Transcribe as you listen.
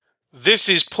This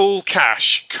is Paul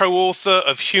Cash, co-author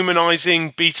of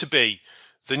Humanizing B2B,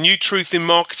 the new truth in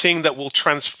marketing that will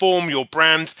transform your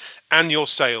brand and your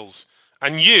sales.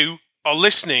 And you are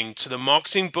listening to the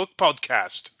Marketing Book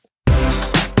Podcast.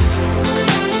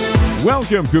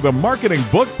 Welcome to the Marketing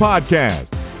Book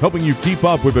Podcast, helping you keep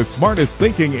up with the smartest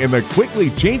thinking in the quickly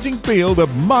changing field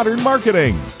of modern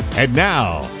marketing. And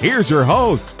now, here's your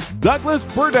host, Douglas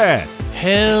Burdett.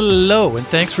 Hello, and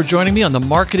thanks for joining me on the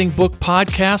Marketing Book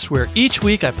Podcast, where each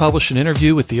week I publish an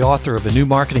interview with the author of a new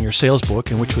marketing or sales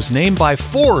book, and which was named by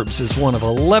Forbes as one of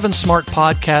 11 smart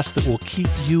podcasts that will keep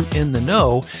you in the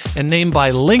know, and named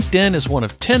by LinkedIn as one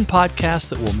of 10 podcasts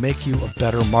that will make you a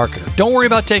better marketer. Don't worry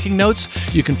about taking notes.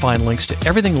 You can find links to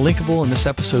everything linkable in this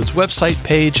episode's website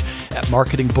page at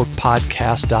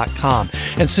marketingbookpodcast.com.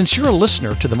 And since you're a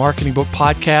listener to the Marketing Book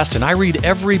Podcast, and I read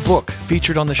every book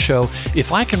featured on the show,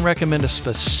 if I can recommend a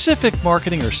specific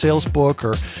marketing or sales book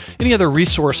or any other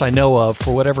resource I know of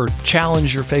for whatever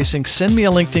challenge you're facing, send me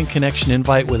a LinkedIn connection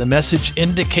invite with a message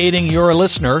indicating you're a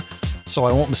listener so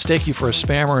I won't mistake you for a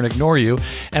spammer and ignore you,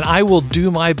 and I will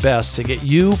do my best to get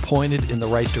you pointed in the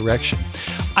right direction.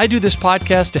 I do this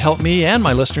podcast to help me and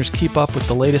my listeners keep up with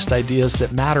the latest ideas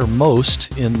that matter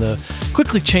most in the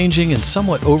quickly changing and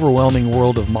somewhat overwhelming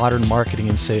world of modern marketing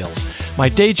and sales. My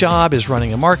day job is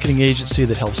running a marketing agency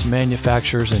that helps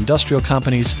manufacturers and industrial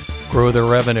companies grow their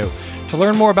revenue. To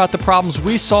learn more about the problems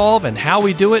we solve and how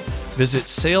we do it, visit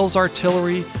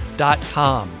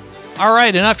salesartillery.com. All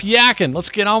right, enough yakking. Let's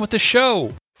get on with the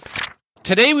show.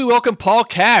 Today we welcome Paul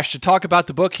Cash to talk about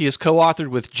the book he has co-authored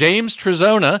with James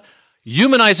Trezona,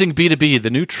 Humanizing B2B, the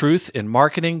new truth in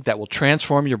marketing that will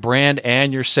transform your brand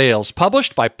and your sales,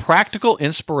 published by Practical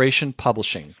Inspiration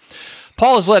Publishing.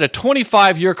 Paul has led a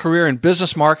 25-year career in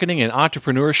business marketing and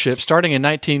entrepreneurship, starting in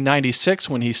 1996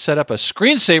 when he set up a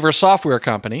screensaver software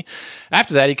company.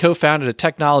 After that, he co-founded a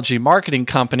technology marketing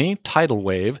company, Tidal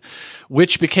Wave,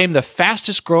 which became the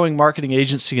fastest-growing marketing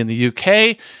agency in the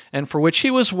UK, and for which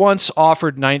he was once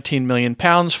offered £19 million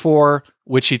for,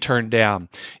 which he turned down.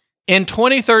 In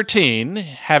 2013,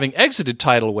 having exited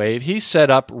Tidal Wave, he set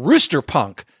up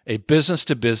Roosterpunk, a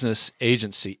business-to-business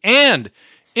agency. And,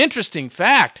 interesting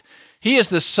fact, he is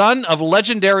the son of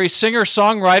legendary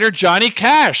singer-songwriter Johnny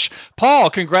Cash.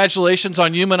 Paul, congratulations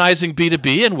on Humanizing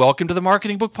B2B, and welcome to the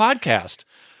Marketing Book Podcast.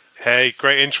 Hey,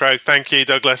 great intro. Thank you,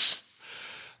 Douglas.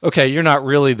 Okay, you're not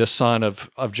really the son of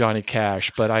Johnny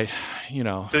Cash, but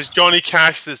There's Johnny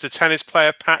Cash, there's the tennis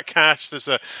player Pat Cash, there's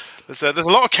a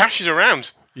lot of Cashes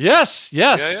around. Yes.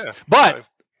 Yeah. But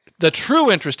the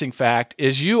true interesting fact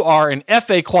is you are an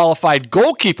FA qualified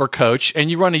goalkeeper coach,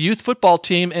 and you run a youth football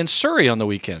team in Surrey on the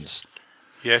weekends.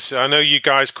 Yes, I know you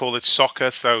guys call it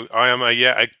soccer, so I am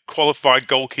a qualified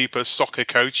goalkeeper soccer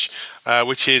coach,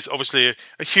 which is obviously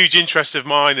a huge interest of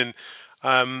mine. And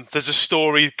there's a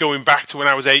story going back to when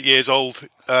I was 8 years old,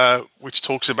 which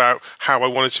talks about how I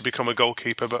wanted to become a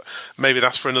goalkeeper, but maybe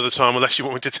that's for another time, unless you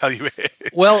want me to tell you it.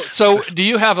 Well, so do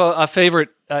you have a favorite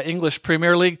English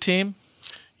Premier League team?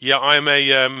 Yeah,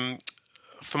 I'm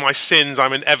for my sins,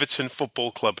 I'm an Everton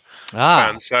Football Club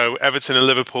fan. So Everton and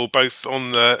Liverpool, both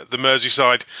on the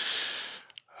Merseyside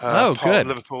part good. of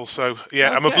Liverpool. So, yeah,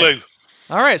 okay. I'm a Blue.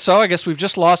 All right, so I guess we've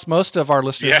just lost most of our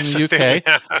listeners in the UK.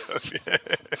 I think we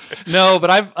have. No, but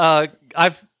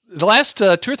I've the last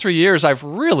 2 or 3 years, I've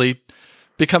really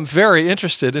become very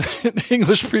interested in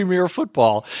English Premier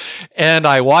football, and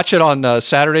I watch it on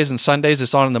Saturdays and Sundays.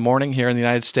 It's on in the morning here in the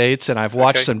United States, and I've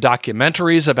watched some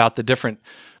documentaries about the different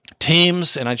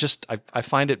teams, and I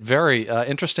find it very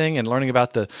interesting, and learning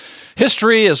about the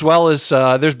history, as well as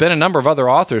there's been a number of other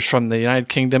authors from the United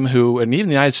Kingdom and even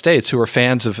the United States who are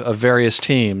fans of various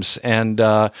teams, and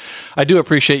I do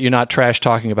appreciate you not trash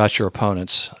talking about your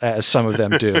opponents, as some of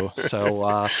them do. So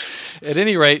at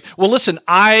any rate, well, listen,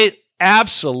 I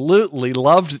absolutely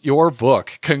loved your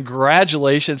book.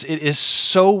 Congratulations. It is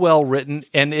so well written,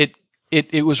 and it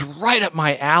was right up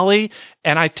my alley.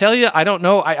 And I tell you, I don't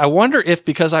know. I wonder if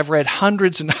because I've read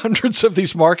hundreds and hundreds of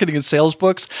these marketing and sales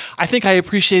books, I think I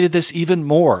appreciated this even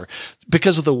more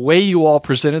because of the way you all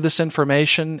presented this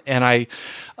information. And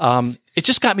it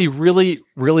just got me really,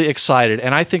 really excited.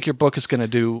 And I think your book is going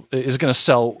to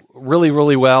sell really,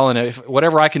 really well. And if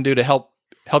whatever I can do to help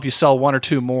you sell one or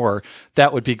two more,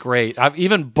 that would be great. I've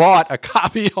even bought a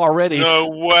copy already. No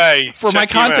way. For my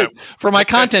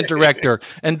content director.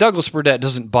 And Douglas Burdett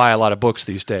doesn't buy a lot of books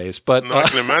these days, but I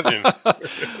can imagine.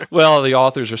 Well, the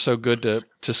authors are so good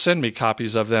to send me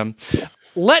copies of them.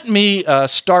 Let me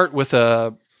start with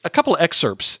a couple of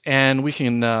excerpts, and we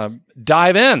can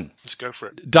dive in. Let's go for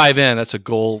it. Dive in. That's a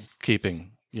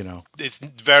goalkeeping It's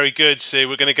very good. See,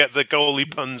 we're going to get the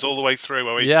goalie puns all the way through,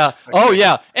 are we? Yeah. Okay. Oh,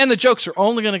 yeah. And the jokes are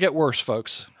only going to get worse,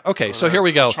 folks. Okay, so here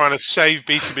we go. I'm trying to save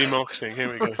B2B marketing.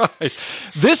 Here we go. Right.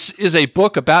 This is a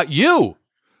book about you,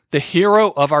 the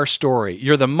hero of our story.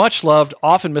 You're the much-loved,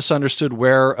 often misunderstood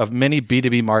wearer of many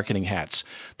B2B marketing hats.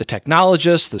 The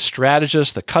technologist, the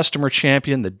strategist, the customer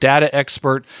champion, the data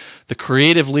expert, the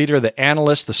creative leader, the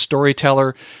analyst, the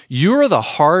storyteller. You're the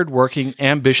hard-working,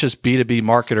 ambitious B2B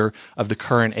marketer of the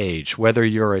current age. Whether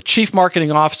you're a chief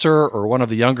marketing officer or one of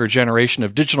the younger generation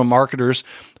of digital marketers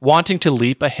wanting to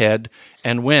leap ahead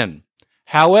and win.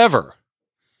 However,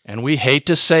 and we hate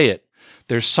to say it,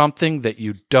 there's something that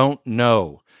you don't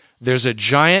know. There's a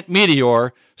giant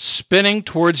meteor spinning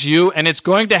towards you, and it's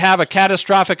going to have a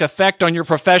catastrophic effect on your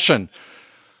profession.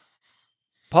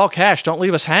 Paul Cash, don't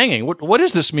leave us hanging. What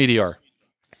is this meteor?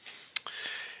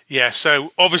 Yeah,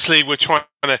 so obviously we're trying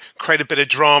to create a bit of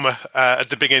drama at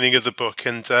the beginning of the book,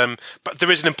 and but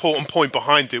there is an important point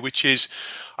behind it, which is,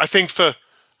 I think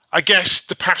I guess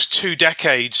the past 2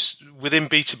 decades within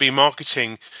B2B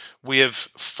marketing, we have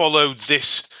followed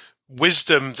this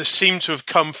wisdom that seemed to have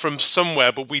come from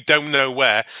somewhere, but we don't know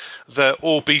where, that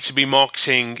all B2B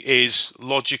marketing is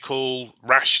logical,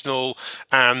 rational,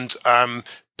 and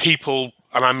people,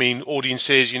 and I mean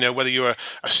audiences, whether you're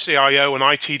a CIO, an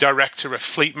IT director, a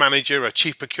fleet manager, a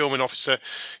chief procurement officer,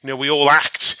 we all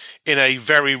act in a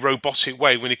very robotic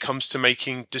way when it comes to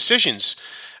making decisions.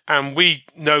 And we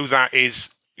know that is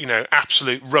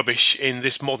absolute rubbish in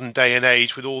this modern day and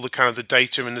age with all the kind of the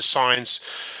data and the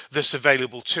science that's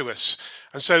available to us.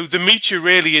 And so the meteor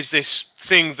really is this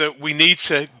thing that we need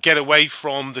to get away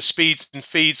from the speeds and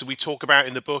feeds that we talk about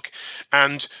in the book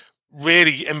and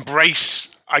really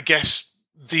embrace, I guess,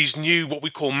 these new, what we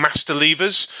call master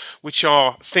levers, which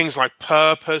are things like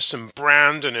purpose and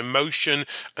brand and emotion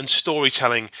and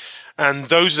storytelling. And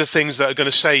those are the things that are going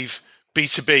to save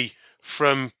B2B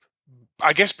from,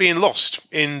 I guess, being lost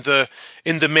in the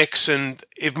mix. And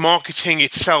if marketing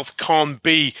itself can't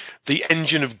be the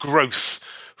engine of growth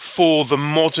for the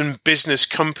modern business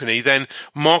company, then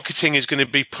marketing is going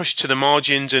to be pushed to the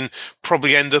margins and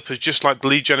probably end up as just like the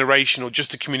lead generation or just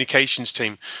the communications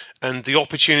team. And the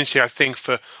opportunity, I think,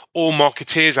 for all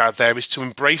marketeers out there is to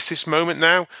embrace this moment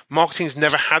now. Marketing's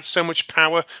never had so much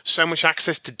power, so much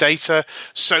access to data,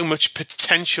 so much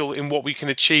potential in what we can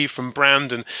achieve from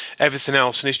brand and everything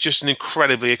else. And it's just an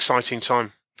incredibly exciting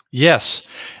time. Yes.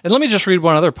 And let me just read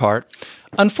one other part.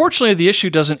 Unfortunately, the issue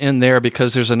doesn't end there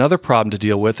because there's another problem to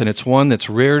deal with, and it's one that's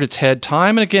reared its head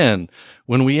time and again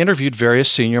when we interviewed various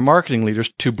senior marketing leaders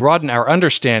to broaden our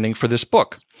understanding for this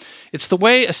book. It's the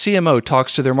way a CMO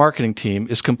talks to their marketing team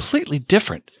is completely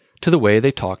different to the way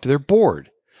they talk to their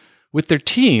board. With their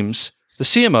teams, the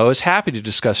CMO is happy to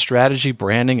discuss strategy,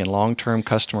 branding, and long-term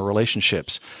customer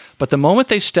relationships. But the moment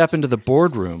they step into the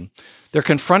boardroom, they're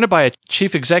confronted by a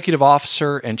chief executive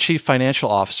officer and chief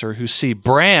financial officer who see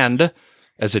brand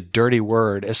as a dirty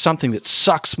word, as something that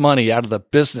sucks money out of the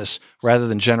business rather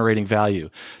than generating value.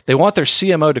 They want their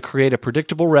CMO to create a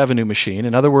predictable revenue machine.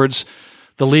 In other words,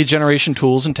 the lead generation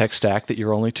tools and tech stack that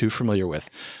you're only too familiar with.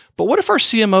 But what if our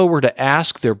CMO were to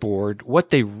ask their board what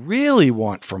they really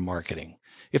want from marketing?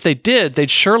 If they did,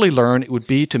 they'd surely learn it would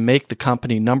be to make the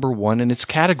company number one in its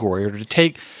category or to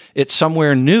take it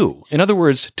somewhere new. In other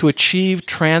words, to achieve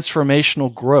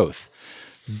transformational growth.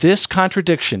 This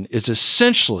contradiction is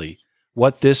essentially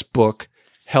what this book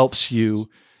helps you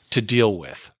to deal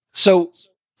with. So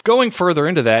going further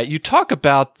into that, you talk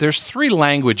about there's 3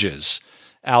 languages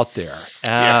out there.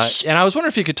 Yes. And I was wondering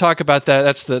if you could talk about that.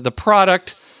 That's the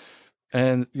product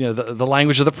and the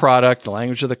language of the product, the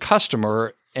language of the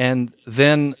customer, and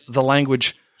then the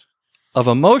language of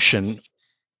emotion,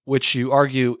 which you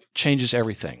argue changes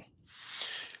everything.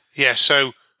 Yeah,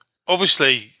 so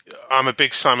obviously I'm a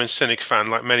big Simon Sinek fan,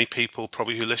 like many people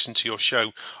probably who listen to your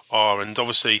show are. And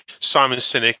obviously Simon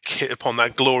Sinek hit upon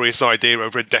that glorious idea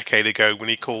over a decade ago when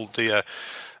he called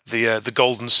the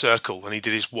golden circle, and he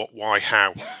did his what, why,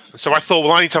 how. And so I thought,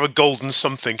 well, I need to have a golden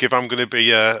something if I'm going to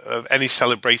be any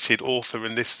celebrated author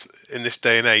in this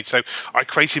day and age. So I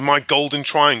created my golden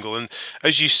triangle, and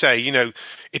as you say,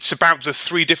 it's about the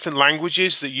 3 different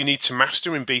languages that you need to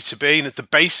master in B2B, and at the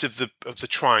base of the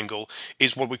triangle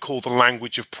is what we call the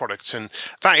language of product, and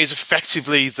that is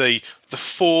effectively the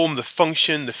form, the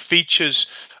function, the features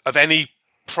of any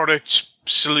product,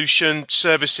 solution,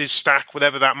 services, stack,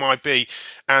 whatever that might be.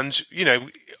 And,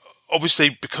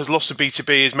 obviously because lots of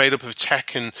B2B is made up of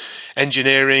tech and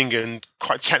engineering and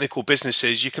quite technical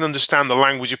businesses, you can understand the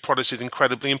language of products is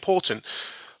incredibly important.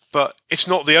 But it's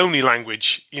not the only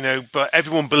language, but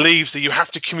everyone believes that you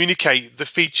have to communicate the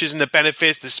features and the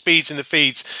benefits, the speeds and the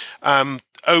feeds. And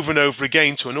over and over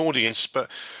again to an audience. But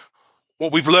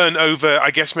what we've learned over,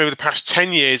 I guess, maybe the past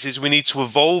 10 years is we need to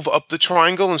evolve up the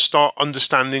triangle and start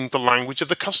understanding the language of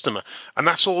the customer. And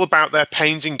that's all about their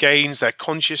pains and gains, their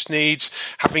conscious needs,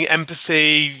 having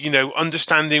empathy,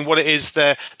 understanding what it is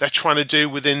they're trying to do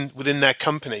within their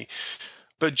company.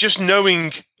 But just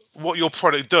knowing what your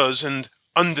product does and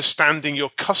understanding your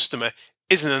customer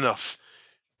isn't enough.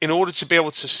 In order to be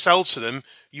able to sell to them,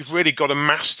 you've really got to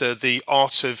master the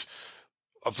art of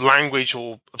language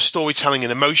or of storytelling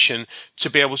and emotion to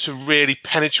be able to really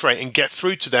penetrate and get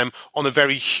through to them on a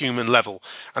very human level.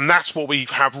 And that's what we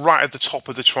have right at the top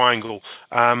of the triangle,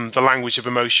 the language of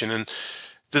emotion. And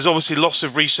there's obviously lots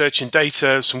of research and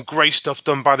data, some great stuff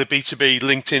done by the B2B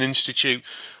LinkedIn Institute,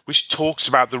 which talks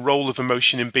about the role of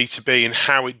emotion in B2B and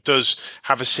how it does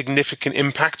have a significant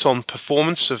impact on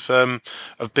performance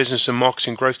of business and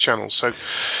marketing growth channels. So,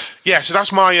 so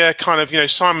that's my kind of,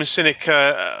 Simon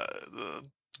Sinek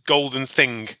golden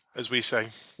thing, as we say.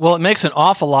 Well, it makes an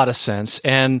awful lot of sense.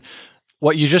 And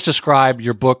what you just described,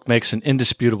 your book makes an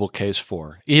indisputable case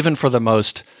for, even for the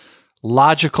most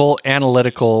logical,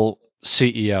 analytical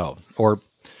CEO, or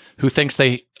who thinks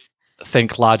they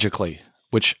think logically,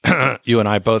 which you and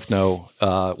I both know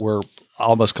we're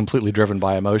almost completely driven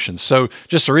by emotions. So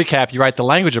just to recap, you write, the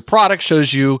language of product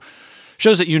shows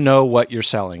that you know what you're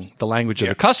selling. The language of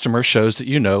the customer shows that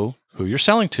you know who you're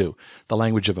selling to. The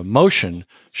language of emotion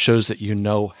shows that you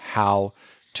know how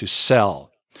to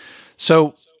sell.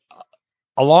 So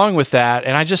along with that,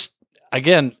 and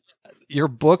again, your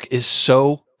book is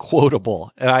so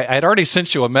quotable. And I'd already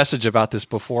sent you a message about this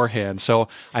beforehand, so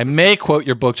I may quote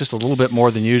your book just a little bit more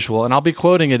than usual, and I'll be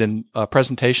quoting it in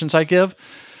presentations I give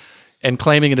and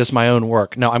claiming it as my own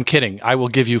work. No, I'm kidding. I will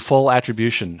give you full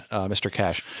attribution, Mr.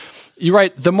 Cash. You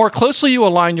write, the more closely you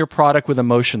align your product with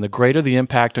emotion, the greater the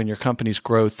impact on your company's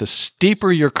growth, the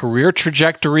steeper your career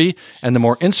trajectory, and the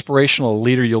more inspirational a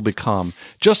leader you'll become.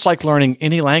 Just like learning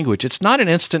any language, it's not an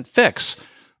instant fix,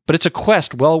 but it's a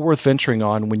quest well worth venturing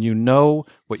on when you know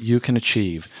what you can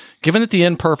achieve. Given that the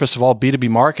end purpose of all B2B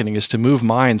marketing is to move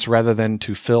minds rather than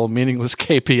to fill meaningless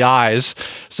KPIs,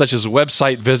 such as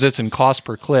website visits and cost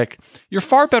per click, you're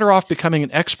far better off becoming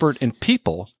an expert in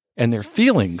people and their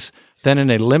feelings than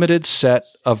in a limited set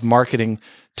of marketing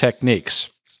techniques.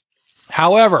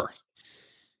 However,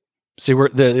 see, we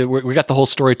got the whole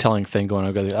storytelling thing going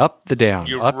on. The up, the down.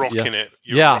 You're up, rocking it.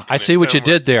 I see what you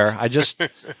did there.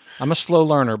 I'm a slow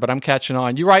learner, but I'm catching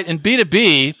on. You write, in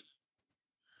B2B,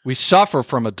 we suffer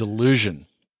from a delusion,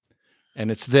 and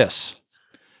it's this,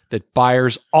 that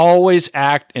buyers always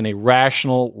act in a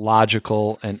rational,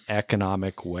 logical, and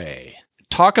economic way.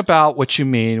 Talk about what you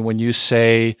mean when you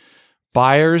say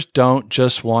buyers don't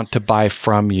just want to buy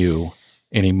from you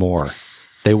anymore.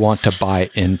 They want to buy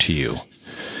into you.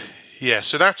 Yeah,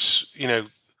 so that's,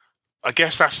 I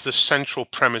guess that's the central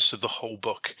premise of the whole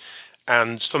book,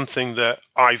 and something that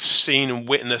I've seen and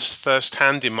witnessed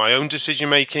firsthand in my own decision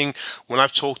making when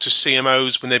I've talked to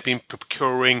CMOs when they've been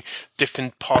procuring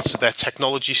different parts of their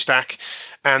technology stack.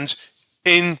 And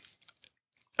in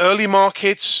early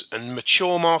markets and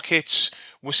mature markets,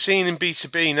 we're seeing in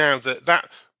B2B now that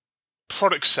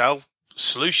product sell,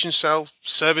 solution sell,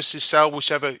 services sell,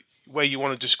 whichever way you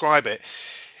want to describe it,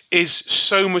 is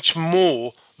so much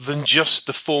more than just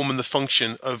the form and the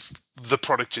function of the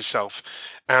product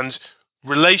itself. And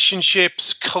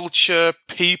relationships, culture,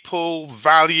 people,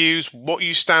 values, what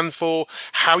you stand for,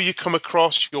 how you come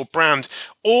across, your brand,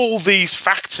 all these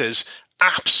factors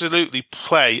absolutely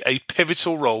play a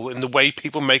pivotal role in the way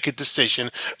people make a decision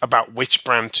about which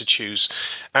brand to choose.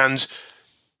 And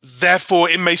therefore,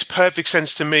 it makes perfect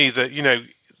sense to me that,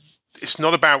 it's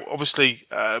not about, obviously,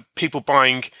 people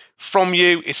buying from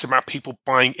you. It's about people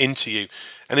buying into you.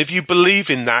 And if you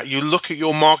believe in that, you look at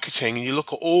your marketing and you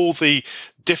look at all the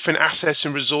different assets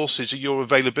and resources at your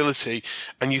availability,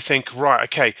 and you think, right,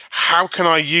 okay, how can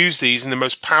I use these in the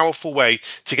most powerful way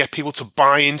to get people to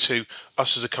buy into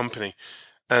us as a company?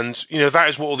 And, that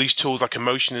is what all these tools like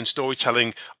emotion and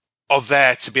storytelling are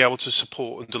there to be able to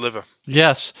support and deliver.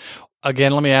 Yes.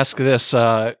 Again, let me ask this.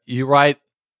 You write,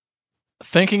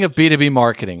 thinking of B2B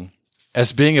marketing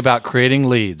as being about creating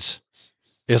leads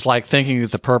is like thinking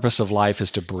that the purpose of life is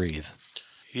to breathe.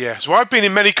 Yeah, so I've been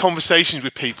in many conversations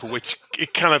with people which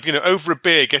it kind of, over a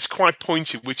beer gets quite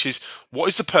pointed, which is, what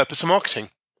is the purpose of marketing?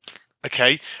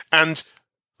 Okay, and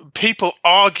people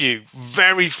argue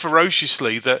very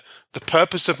ferociously that the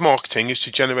purpose of marketing is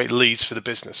to generate leads for the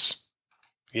business.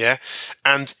 Yeah,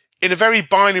 and in a very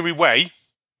binary way,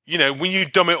 when you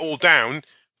dumb it all down,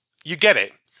 you get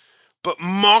it. But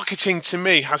marketing to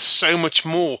me has so much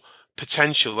more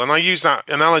potential. And I use that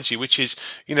analogy, which is,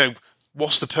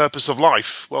 what's the purpose of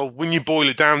life? Well, when you boil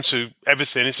it down to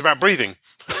everything, it's about breathing.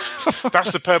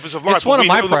 That's the purpose of life. It's one But of we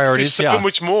my know that priorities. there's so Yeah.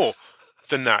 much more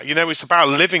than that. It's about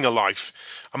living a life.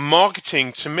 And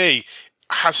marketing, to me,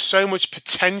 has so much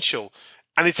potential.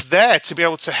 And it's there to be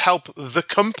able to help the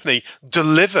company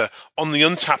deliver on the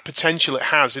untapped potential it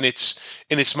has in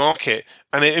its market.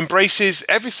 And it embraces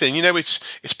everything.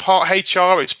 It's part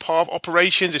HR, it's part of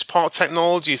operations, it's part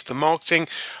technology, it's the marketing.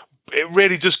 It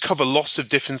really does cover lots of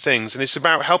different things. And it's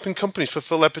about helping companies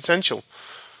fulfill their potential.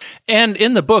 And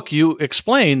in the book, you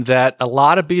explain that a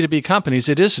lot of B2B companies,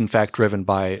 it is in fact driven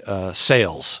by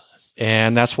sales.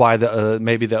 And that's why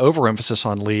maybe the overemphasis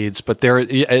on leads. But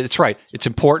it's right. It's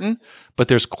important, but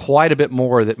there's quite a bit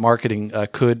more that marketing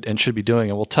could and should be doing.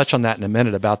 And we'll touch on that in a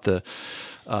minute about the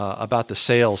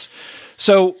sales.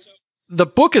 So the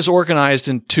book is organized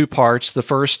in two parts. The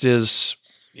first is,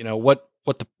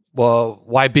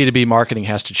 why B2B marketing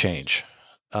has to change.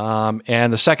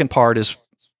 And the second part is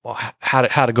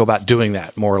how to go about doing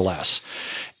that, more or less,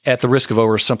 at the risk of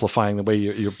oversimplifying the way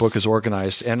your book is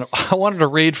organized. And I wanted to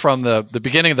read from the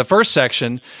beginning of the first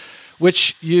section,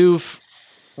 which you've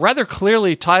rather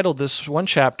clearly titled this one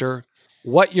chapter,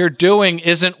 "What You're Doing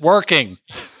Isn't Working."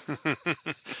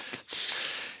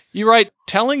 You write,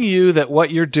 telling you that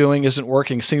what you're doing isn't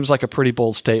working seems like a pretty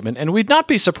bold statement, and we'd not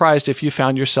be surprised if you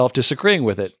found yourself disagreeing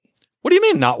with it. What do you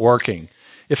mean not working?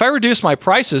 If I reduce my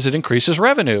prices, it increases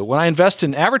revenue. When I invest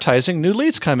in advertising, new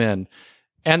leads come in.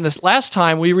 And this last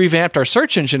time we revamped our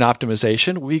search engine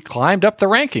optimization, we climbed up the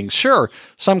rankings. Sure,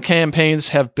 some campaigns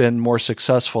have been more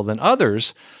successful than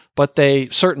others, but they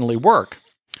certainly work.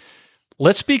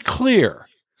 Let's be clear.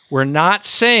 We're not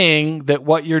saying that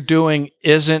what you're doing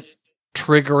isn't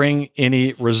triggering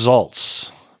any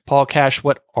results. Paul Cash,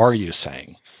 what are you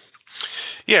saying?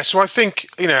 Yeah, so I think,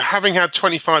 having had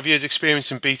 25 years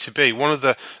experience in B2B, one of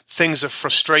the things that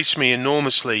frustrates me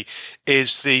enormously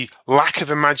is the lack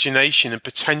of imagination and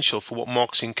potential for what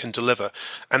marketing can deliver.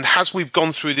 And as we've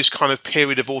gone through this kind of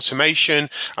period of automation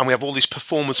and we have all these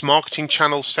performance marketing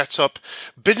channels set up,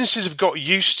 businesses have got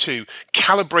used to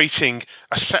calibrating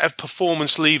a set of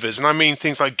performance levers. And I mean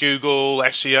things like Google,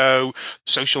 SEO,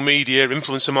 social media,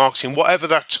 influencer marketing, whatever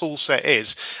that tool set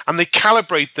is. And they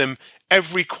calibrate them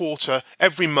every quarter,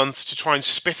 every month to try and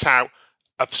spit out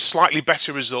a slightly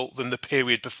better result than the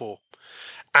period before.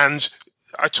 And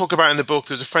I talk about in the book,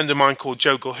 there's a friend of mine called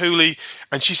Jo Gilhooly,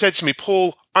 and she said to me,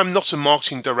 Paul, I'm not a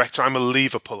marketing director, I'm a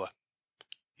lever puller.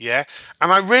 Yeah.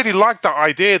 And I really like that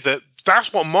idea that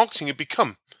that's what marketing had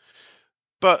become.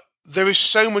 But there is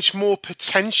so much more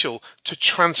potential to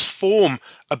transform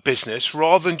a business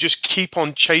rather than just keep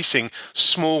on chasing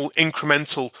small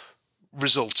incremental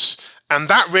results. And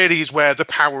that really is where the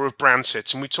power of brand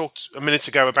sits. And we talked a minute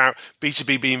ago about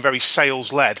B2B being very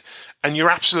sales-led. And you're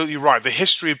absolutely right. The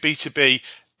history of B2B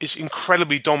is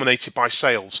incredibly dominated by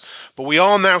sales. But we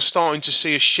are now starting to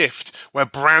see a shift where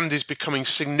brand is becoming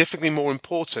significantly more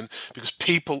important because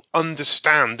people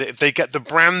understand that if they get the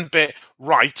brand bit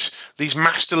right, these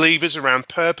master levers around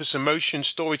purpose, emotion,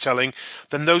 storytelling,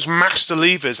 then those master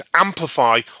levers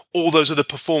amplify all those other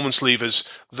performance levers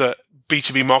that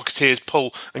B2B marketeers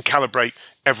pull and calibrate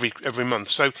every month.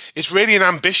 So it's really an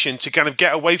ambition to kind of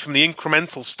get away from the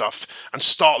incremental stuff and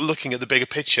start looking at the bigger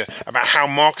picture about how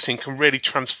marketing can really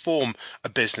transform a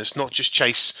business, not just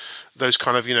chase those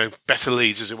kind of, better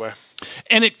leads, as it were.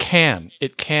 And it can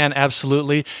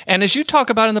absolutely. And as you talk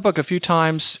about in the book a few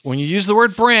times, when you use the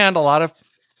word brand, a lot of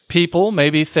people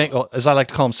maybe think, as I like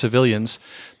to call them, civilians,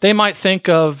 they might think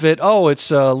of it,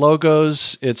 it's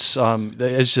logos, it's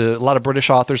as a lot of British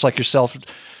authors like yourself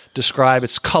describe,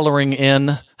 it's coloring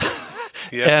in.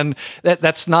 Yeah. And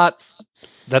that's not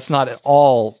at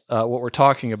all what we're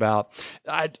talking about.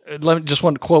 Let me just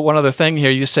want to quote one other thing here.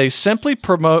 You say, simply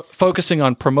focusing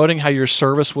on promoting how your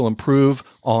service will improve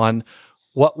on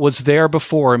what was there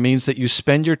before means that you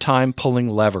spend your time pulling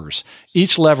levers.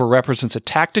 Each lever represents a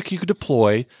tactic you could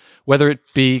deploy, whether it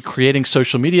be creating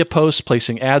social media posts,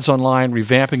 placing ads online,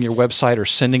 revamping your website, or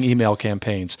sending email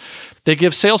campaigns. They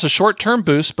give sales a short-term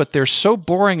boost, but they're so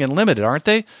boring and limited, aren't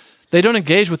they? They don't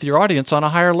engage with your audience on a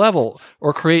higher level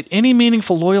or create any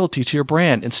meaningful loyalty to your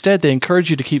brand. Instead, they encourage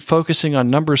you to keep focusing on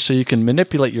numbers so you can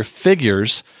manipulate your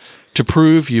figures to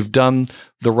prove you've done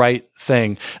the right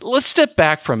thing. Let's step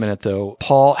back for a minute, though.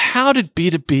 Paul, how did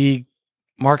B2B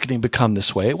marketing become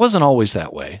this way? It wasn't always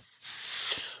that way.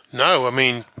 No, I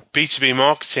mean, B2B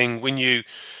marketing, when you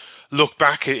look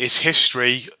back at its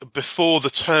history, before the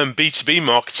term B2B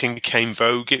marketing became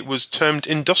vogue, it was termed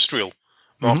industrial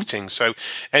marketing. Mm-hmm. So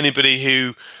anybody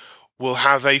who will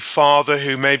have a father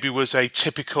who maybe was a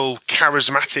typical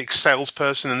charismatic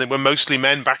salesperson, and they were mostly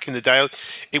men back in the day.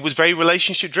 It was very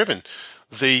relationship driven.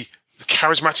 The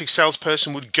charismatic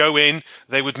salesperson would go in,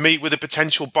 they would meet with a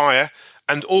potential buyer,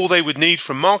 and all they would need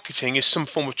from marketing is some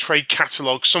form of trade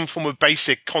catalog, some form of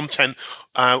basic content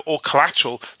or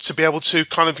collateral to be able to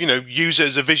kind of, use it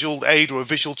as a visual aid or a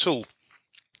visual tool.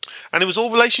 And it was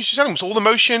all relationship selling. It was all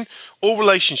emotion, all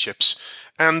relationships.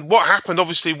 And what happened,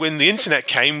 obviously, when the internet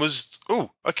came was,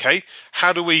 okay,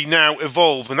 how do we now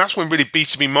evolve? And that's when really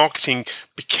B2B marketing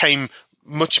became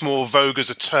much more vogue as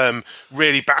a term,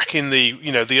 really back in the,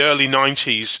 the early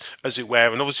 90s, as it were.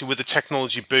 And obviously with the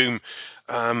technology boom,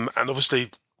 and obviously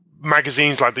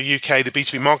magazines like the UK, the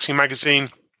B2B marketing magazine,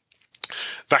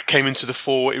 that came into the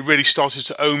fore. It really started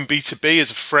to own B2B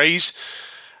as a phrase.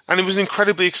 And it was an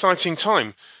incredibly exciting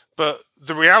time. But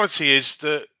the reality is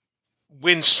that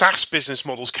when SaaS business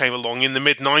models came along in the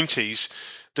mid-90s,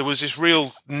 there was this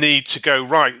real need to go,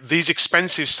 right, these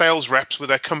expensive sales reps with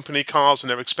their company cars and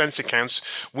their expense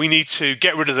accounts, we need to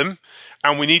get rid of them,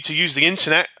 and we need to use the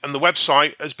internet and the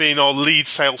website as being our lead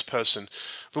salesperson.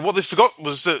 But what they forgot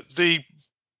was that they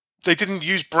didn't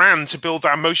use brand to build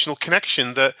that emotional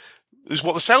connection that is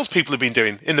what the salespeople have been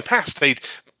doing in the past.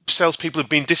 Salespeople have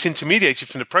been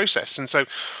disintermediated from the process. And so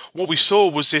what we saw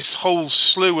was this whole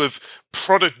slew of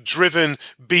product-driven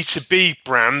B2B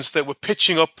brands that were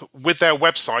pitching up with their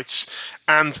websites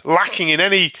and lacking in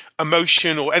any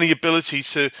emotion or any ability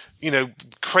to,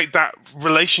 create that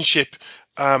relationship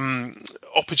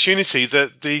opportunity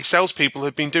that the salespeople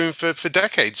have been doing for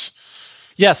decades.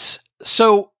 Yes.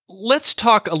 So let's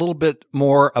talk a little bit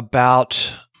more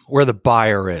about where the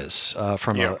buyer is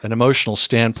from an emotional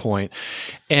standpoint.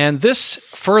 And this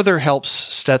further helps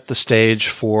set the stage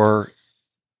for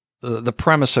the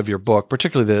premise of your book,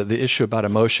 particularly the issue about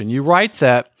emotion. You write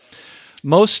that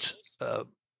most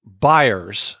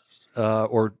buyers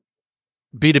or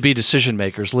B2B decision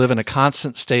makers live in a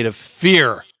constant state of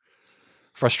fear,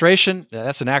 frustration,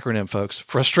 that's an acronym, folks,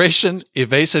 frustration,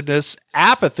 evasiveness,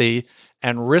 apathy,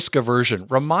 and risk aversion.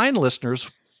 Remind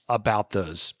listeners about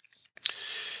those.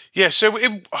 Yeah, so,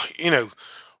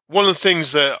 one of the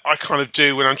things that I kind of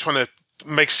do when I'm trying to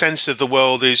make sense of the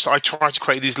world is I try to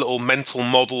create these little mental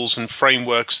models and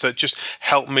frameworks that just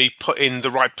help me put in the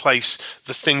right place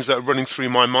the things that are running through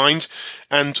my mind.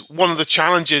 And one of the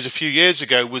challenges a few years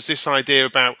ago was this idea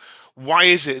about why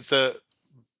is it that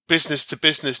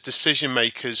business-to-business decision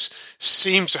makers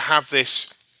seem to have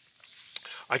this,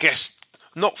 I guess,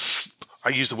 I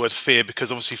use the word fear because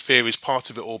obviously fear is part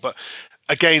of it all, but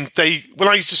again, when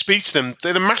I used to speak to them, they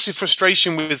had a massive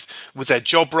frustration with their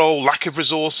job role, lack of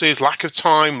resources, lack of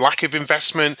time, lack of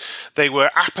investment. They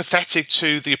were apathetic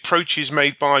to the approaches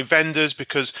made by vendors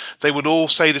because they would all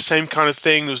say the same kind of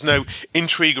thing. There was no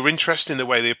intrigue or interest in the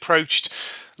way they approached.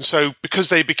 And so because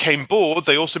they became bored,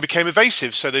 they also became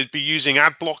evasive. So they'd be using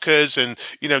ad blockers and,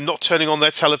 not turning on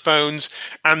their telephones.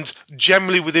 And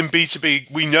generally within B2B,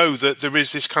 we know that there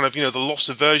is this kind of, the loss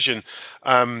aversion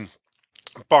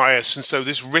bias, and so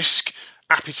this risk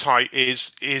appetite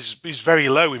is very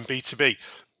low in B2B.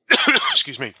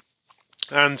 Excuse me.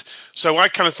 And so I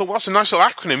kind of thought, well, that's a nice little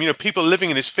acronym. People are living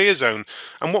in this fear zone.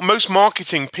 And what most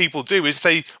marketing people do is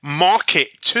they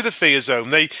market to the fear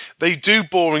zone. They do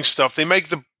boring stuff. They make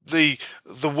the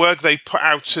work they put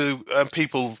out to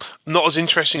people not as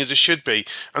interesting as it should be.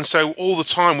 And so all the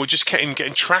time we're just getting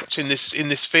trapped in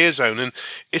this fear zone. And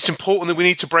it's important that we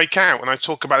need to break out. And I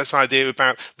talk about this idea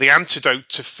about the antidote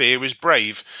to fear is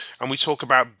brave. And we talk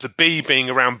about the B being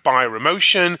around buyer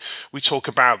emotion. We talk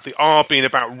about the R being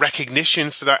about recognition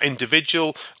for that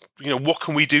individual. What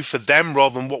can we do for them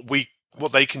rather than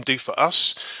what they can do for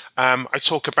us. I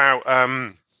talk about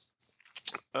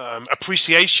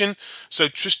appreciation. So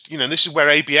just, this is where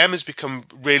ABM has become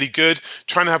really good,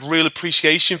 trying to have real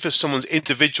appreciation for someone's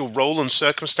individual role and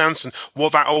circumstance and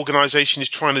what that organization is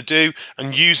trying to do,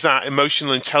 and use that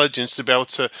emotional intelligence to be able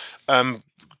to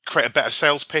create a better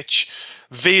sales pitch.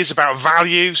 V is about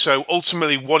value. So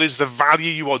ultimately, what is the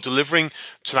value you are delivering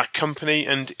to that company?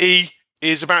 And E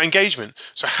is about engagement.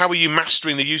 So how are you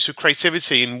mastering the use of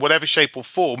creativity in whatever shape or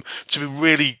form to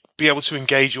really be able to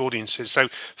engage audiences? So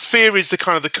fear is the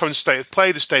kind of the current state of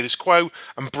play, the status quo,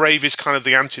 and brave is kind of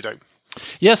the antidote.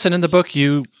 Yes, and in the book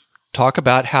you talk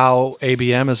about how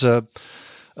ABM is a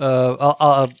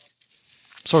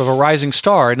sort of a rising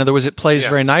star. In other words, it plays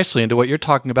very nicely into what you're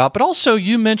talking about. But also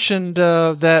you mentioned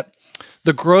that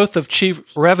the growth of chief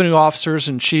revenue officers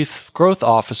and chief growth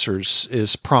officers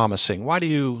is promising. Why do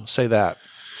you say that?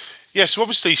 Yeah, so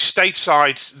obviously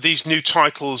stateside, these new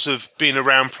titles have been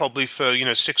around probably for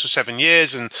 6 or 7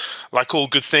 years, and like all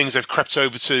good things, they've crept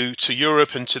over to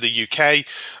Europe and to the UK.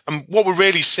 And what we're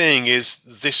really seeing is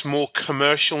this more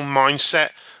commercial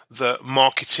mindset that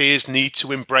marketeers need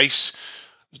to embrace.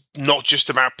 Not just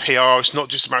about PR, it's not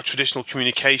just about traditional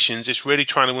communications. It's really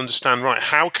trying to understand, right,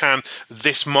 how can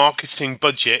this marketing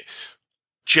budget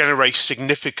generate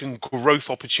significant growth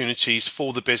opportunities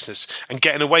for the business, and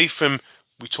getting away from,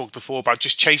 we talked before about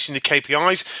just chasing the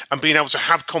KPIs, and being able to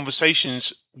have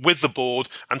conversations with the board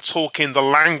and talk in the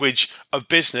language of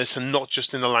business and not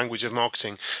just in the language of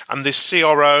marketing. And this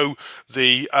CRO,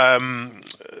 the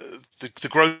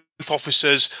growth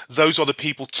officers, those are the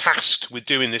people tasked with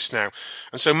doing this now.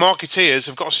 And so marketeers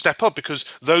have got to step up, because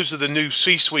those are the new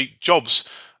C-suite jobs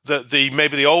that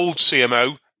maybe the old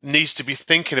CMO needs to be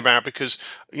thinking about, because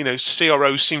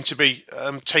CROs seem to be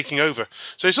taking over.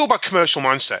 So it's all about commercial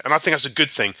mindset, and I think that's a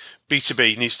good thing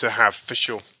B2B needs to have for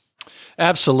sure.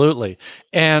 Absolutely.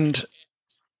 And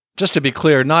just to be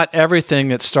clear, not everything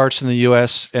that starts in the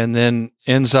US and then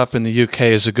ends up in the UK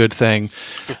is a good thing.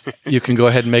 You can go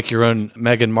ahead and make your own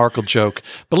Meghan Markle joke.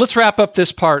 But let's wrap up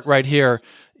this part right here.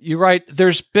 You write,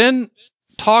 there's been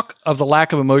talk of the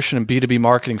lack of emotion in B2B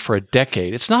marketing for a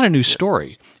decade. It's not a new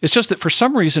story. It's just that for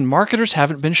some reason, marketers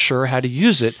haven't been sure how to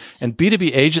use it, and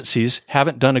B2B agencies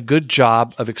haven't done a good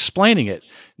job of explaining it.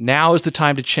 Now is the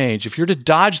time to change. If you're to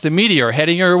dodge the meteor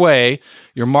heading your way,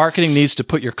 your marketing needs to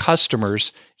put your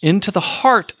customers into the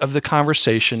heart of the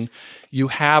conversation you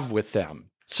have with them.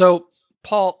 So,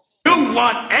 Paul, you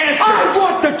want answers. I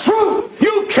want the truth.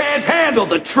 You can't handle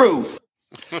the truth.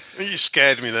 You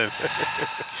scared me then.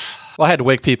 Well, I had to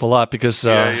wake people up because,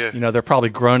 they're probably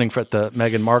groaning at the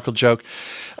Meghan Markle joke.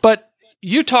 But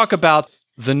you talk about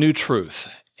the new truth,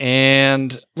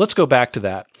 and let's go back to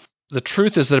that. The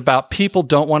truth is that about people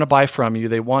don't want to buy from you;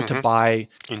 they want to buy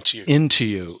into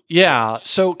you. Yeah.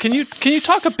 So can you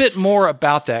talk a bit more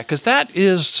about that, because that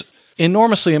is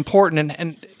enormously important?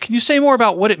 And can you say more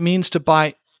about what it means to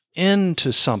buy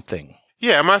into something?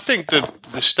 Yeah, I think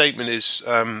the statement is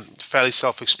fairly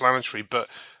self-explanatory, but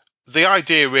the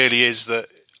idea really is that,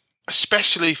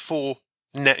 especially for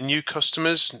net new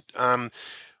customers,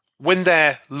 when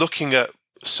they're looking at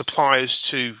suppliers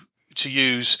to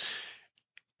use,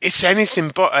 it's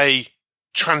anything but a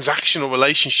transactional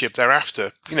relationship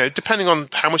thereafter, depending on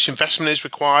how much investment is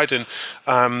required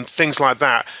and things like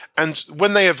that. And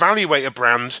when they evaluate a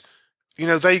brand,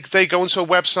 they go onto a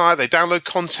website, they download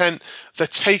content, they're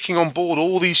taking on board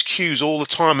all these cues all the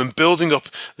time and building up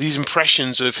these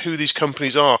impressions of who these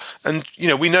companies are. And,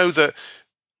 we know that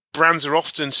brands are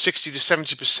often 60 to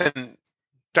 70%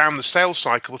 down the sales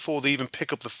cycle before they even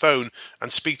pick up the phone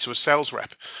and speak to a sales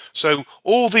rep. So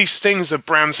all these things that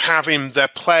brands have in their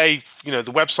play,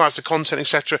 the websites, the content,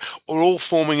 etc., are all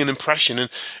forming an impression. And,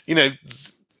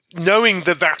 knowing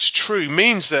that that's true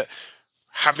means that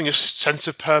having a sense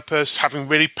of purpose, having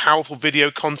really powerful video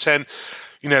content,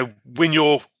 when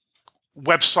your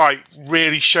website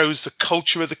really shows the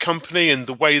culture of the company and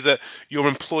the way that your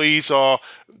employees are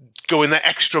going the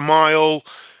extra mile,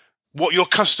 what your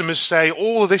customers say,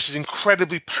 all of this is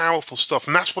incredibly powerful stuff.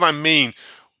 And that's what I mean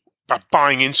by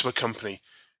buying into a company.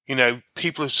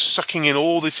 People are sucking in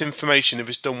all this information if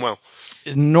it's done well.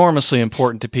 Enormously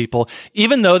important to people,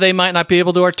 even though they might not be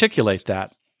able to articulate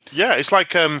that. Yeah, it's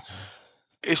like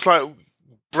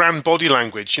brand body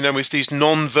language. It's these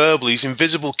non-verbal, these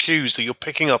invisible cues that you're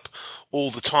picking up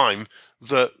all the time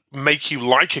that make you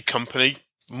like a company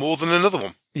more than another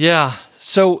one. Yeah.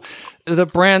 So the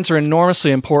brands are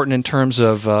enormously important in terms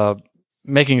of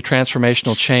making a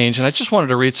transformational change. And I just wanted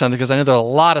to read something because I know there are a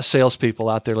lot of salespeople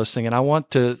out there listening, and I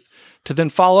want to then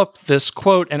follow up this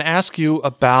quote and ask you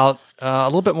about a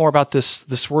little bit more about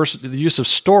the use of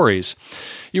stories.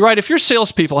 You write, if your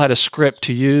salespeople had a script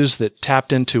to use that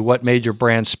tapped into what made your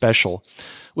brand special,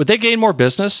 would they gain more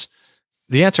business?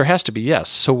 The answer has to be yes.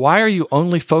 So why are you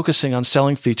only focusing on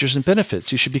selling features and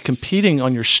benefits? You should be competing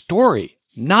on your story,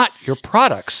 not your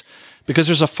products, because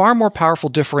there's a far more powerful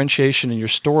differentiation in your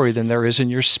story than there is in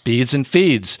your speeds and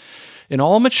feeds. In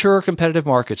all mature competitive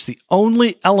markets, the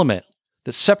only element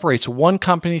that separates one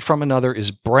company from another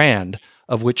is brand,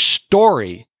 of which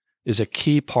story is a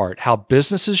key part. How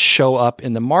businesses show up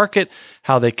in the market,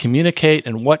 how they communicate,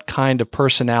 and what kind of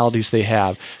personalities they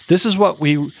have. This is what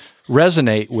we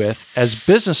resonate with as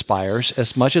business buyers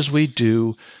as much as we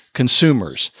do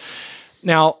consumers.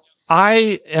 Now,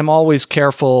 I am always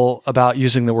careful about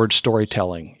using the word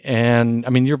storytelling. And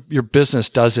your business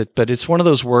does it, but it's one of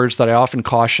those words that I often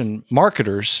caution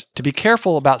marketers to be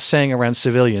careful about saying around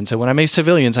civilians. And when I mean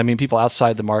civilians, I mean people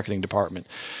outside the marketing department.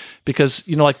 because,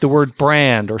 like the word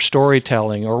brand or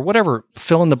storytelling or whatever,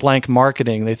 fill in the blank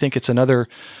marketing, they think it's another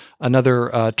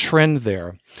trend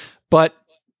there. But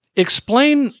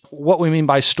explain what we mean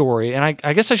by story. And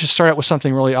I guess I should start out with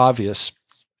something really obvious.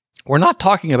 We're not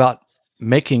talking about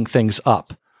making things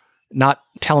up, not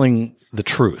telling the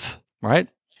truth, right?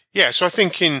 Yeah, so I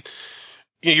think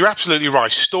you're absolutely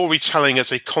right. Storytelling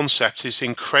as a concept is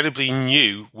incredibly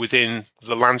new within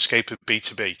the landscape of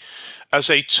B2B. As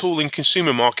a tool in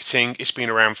consumer marketing, it's been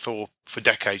around for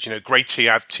decades. Great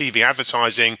TV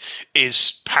advertising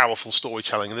is powerful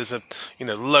storytelling, and there's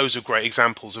loads of great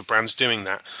examples of brands doing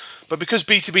that. But because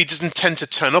B2B doesn't tend to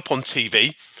turn up on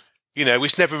TV,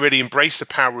 it's never really embraced the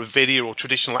power of video or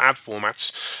traditional ad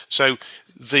formats. So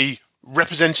the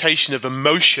representation of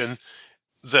emotion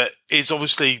that is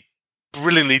obviously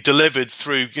brilliantly delivered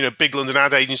through, big London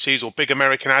ad agencies or big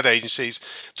American ad agencies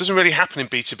doesn't really happen in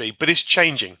B2B, but it's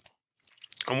changing.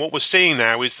 And what we're seeing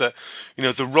now is that,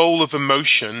 the role of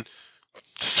emotion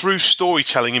through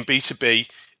storytelling in B2B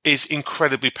is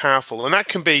incredibly powerful. And that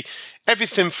can be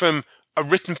everything from a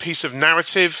written piece of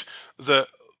narrative that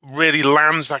really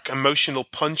lands that emotional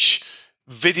punch.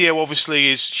 Video obviously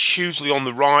is hugely on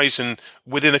the rise, and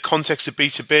within the context of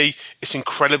B2B, it's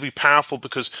incredibly powerful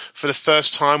because for the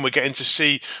first time we're getting to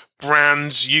see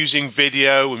brands using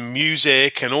video and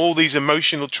music and all these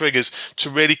emotional triggers to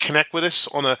really connect with us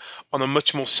on a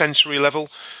much more sensory level.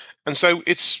 And so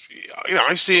it's,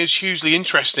 I see it as hugely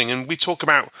interesting. And we talk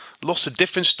about lots of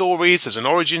different stories. There's an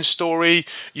origin story.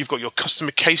 You've got your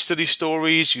customer case study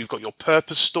stories. You've got your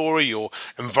purpose story, your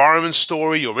environment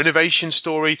story, your innovation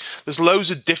story. There's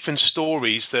loads of different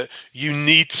stories that you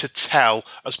need to tell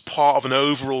as part of an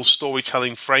overall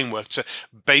storytelling framework to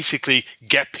basically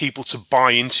get people to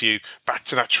buy into you. Back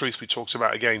to that truth we talked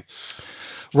about again.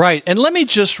 Right. And let me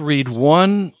just read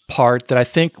one part that I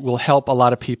think will help a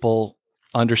lot of people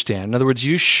understand. In other words,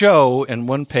 you show in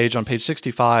one page, on page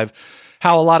 65,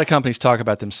 how a lot of companies talk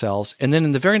about themselves. And then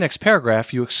in the very next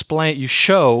paragraph, you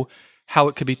show how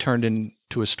it could be turned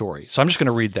into a story. So I'm just going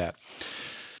to read that.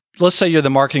 Let's say you're the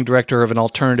marketing director of an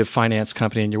alternative finance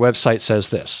company and your website says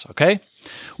this, okay?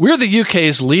 We're the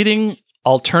UK's leading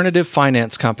alternative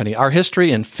finance company. Our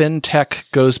history in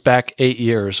fintech goes back 8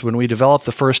 years when we developed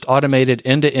the first automated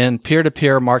end-to-end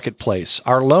peer-to-peer marketplace.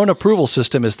 Our loan approval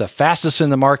system is the fastest in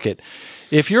the market.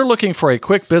 If you're looking for a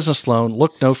quick business loan,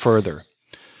 look no further.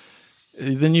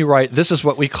 Then you write, this is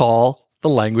what we call the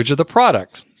language of the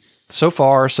product. So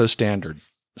far, so standard.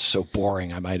 So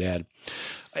boring, I might add.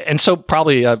 And so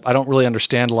probably I don't really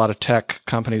understand a lot of tech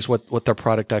companies, what their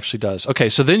product actually does. Okay,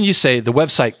 so then you say the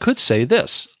website could say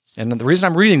this. And the reason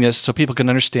I'm reading this is so people can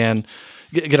understand,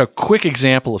 get a quick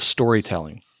example of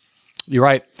storytelling. You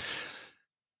write,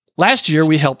 last year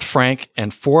we helped Frank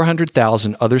and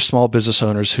 400,000 other small business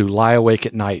owners who lie awake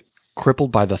at night,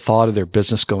 crippled by the thought of their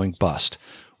business going bust.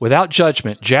 Without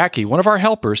judgment, Jackie, one of our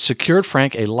helpers, secured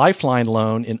Frank a lifeline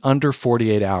loan in under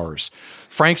 48 hours.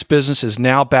 Frank's business is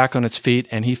now back on its feet,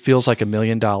 and he feels like $1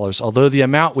 million, although the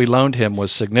amount we loaned him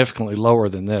was significantly lower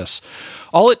than this.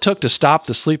 All it took to stop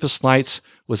the sleepless nights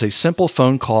was a simple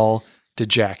phone call to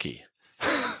Jackie.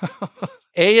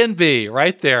 A and B,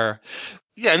 right there.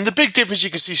 Yeah, and the big difference you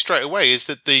can see straight away is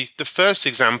that the first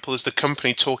example is the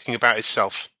company talking about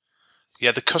itself.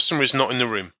 Yeah, the customer is not in the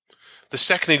room. The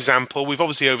second example, we've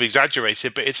obviously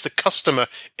over-exaggerated, but it's the customer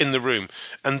in the room.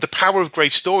 And the power of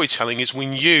great storytelling is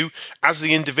when you, as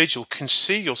the individual, can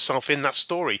see yourself in that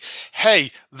story.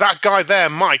 Hey, that guy there,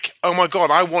 Mike, oh my God,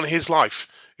 I want his life.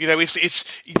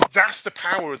 It's that's the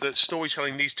power that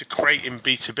storytelling needs to create in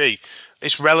B2B.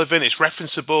 It's relevant, it's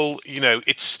referenceable,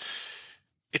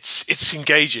 it's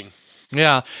engaging.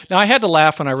 Yeah. Now, I had to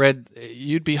laugh when I read,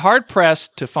 you'd be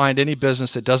hard-pressed to find any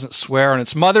business that doesn't swear on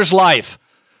its mother's life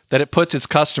that it puts its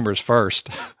customers first.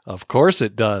 Of course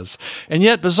it does. And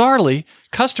yet, bizarrely,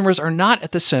 customers are not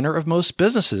at the center of most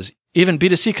businesses. Even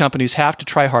B2C companies have to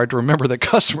try hard to remember that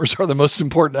customers are the most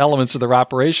important elements of their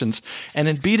operations. And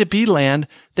in B2B land,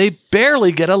 they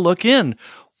barely get a look in.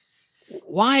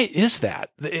 Why is that?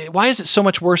 Why is it so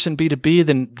much worse in B2B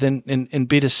than in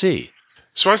B2C?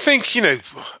 So I think, and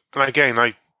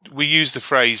again, we use the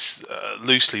phrase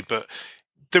loosely, but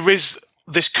there is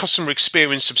this customer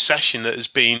experience obsession that has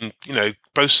been,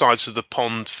 both sides of the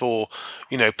pond for,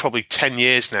 probably 10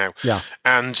 years now. Yeah.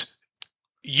 And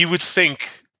you would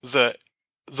think that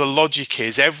the logic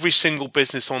is every single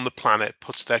business on the planet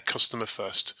puts their customer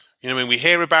first. We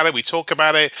hear about it, we talk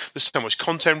about it, there's so much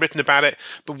content written about it,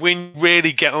 but when you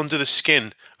really get under the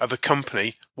skin of a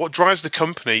company, what drives the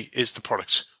company is the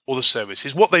product or the service,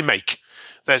 is what they make.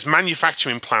 there's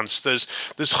manufacturing plants,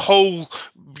 there's whole,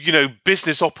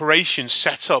 business operations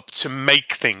set up to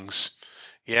make things.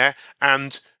 Yeah.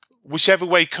 And whichever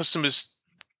way customers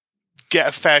get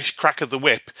a fair crack of the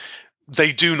whip,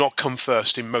 they do not come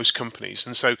first in most companies.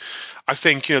 And so I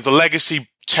think, the legacy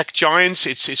tech giants,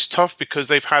 it's tough because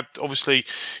they've had obviously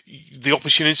the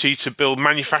opportunity to build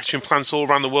manufacturing plants all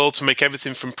around the world to make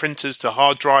everything from printers to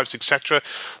hard drives, etc.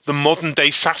 The modern day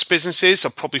SaaS businesses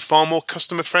are probably far more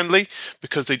customer friendly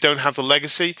because they don't have the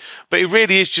legacy. But it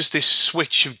really is just this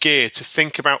switch of gear to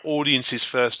think about audiences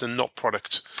first and not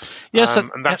product. Yes,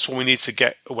 and that's what we need to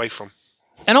get away from.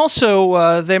 And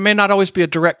also, there may not always be a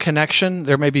direct connection.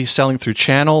 There may be selling through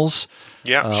channels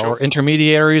Sure. or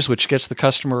intermediaries, which gets the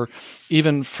customer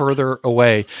even further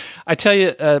away. I tell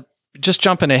you, just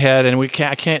jumping ahead, and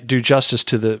I can't do justice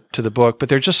to the book, but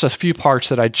there are just a few parts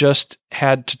that I just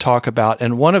had to talk about,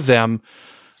 and one of them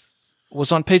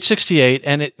was on page 68,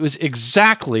 and it was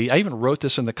exactly, I even wrote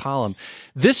this in the column,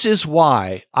 this is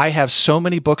why I have so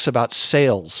many books about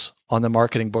sales on the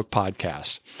Marketing Book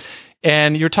Podcast.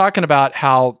 And you're talking about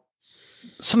how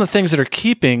some of the things that are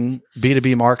keeping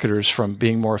B2B marketers from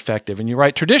being more effective. And you're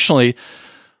right, traditionally,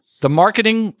 the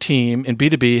marketing team in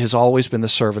B2B has always been the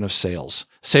servant of sales.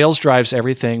 Sales drives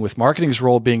everything, with marketing's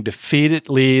role being to feed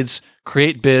leads,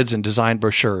 create bids, and design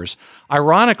brochures.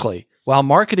 Ironically, while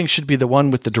marketing should be the one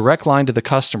with the direct line to the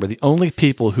customer, the only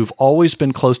people who've always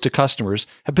been close to customers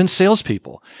have been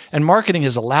salespeople. And marketing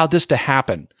has allowed this to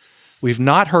happen. We've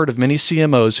not heard of many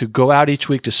CMOs who go out each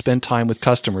week to spend time with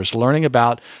customers, learning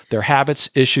about their habits,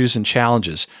 issues, and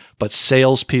challenges, but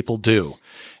salespeople do.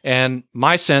 And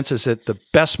my sense is that the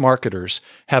best marketers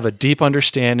have a deep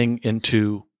understanding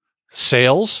into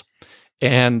sales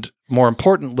and, more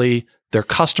importantly, their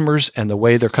customers and the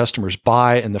way their customers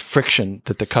buy and the friction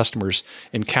that the customers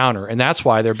encounter. And that's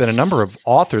why there have been a number of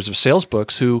authors of sales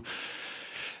books who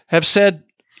have said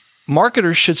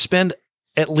marketers should spend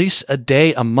at least a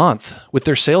day a month with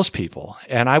their salespeople.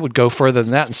 And I would go further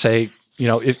than that and say,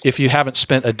 if you haven't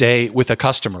spent a day with a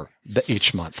customer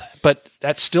each month, but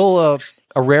that's still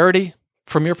a rarity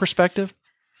from your perspective.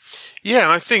 Yeah.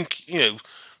 And I think,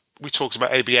 we talked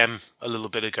about ABM a little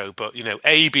bit ago, but,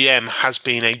 ABM has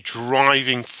been a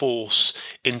driving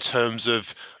force in terms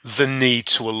of the need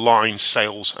to align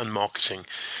sales and marketing.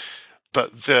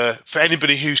 But for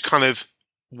anybody who's kind of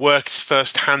worked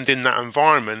firsthand in that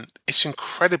environment, it's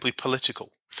incredibly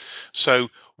political. So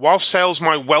while sales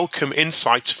might welcome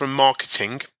insights from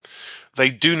marketing, they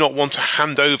do not want to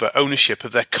hand over ownership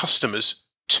of their customers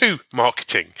to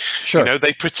marketing. Sure.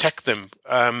 They protect them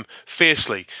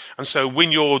fiercely. And so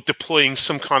when you're deploying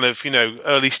some kind of,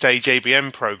 early stage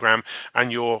ABM program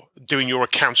and you're doing your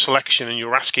account selection and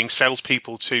you're asking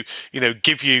salespeople to,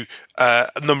 give you a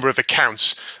number of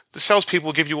accounts, the salespeople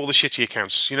will give you all the shitty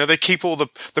accounts. They keep all the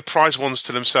prize ones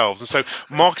to themselves. And so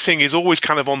marketing is always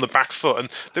kind of on the back foot. And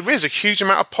there is a huge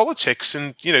amount of politics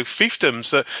and,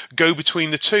 fiefdoms that go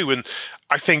between the two. And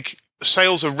I think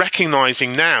sales are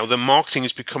recognizing now that marketing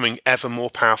is becoming ever more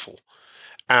powerful.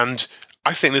 And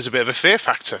I think there's a bit of a fear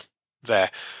factor there.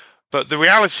 But the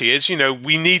reality is,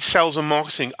 we need sales and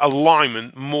marketing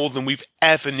alignment more than we've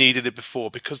ever needed it before,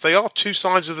 because they are two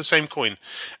sides of the same coin.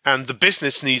 And the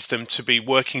business needs them to be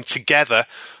working together,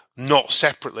 not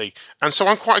separately. And so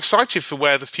I'm quite excited for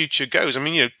where the future goes. I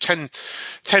mean, 10,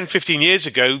 15 years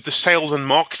ago, the sales and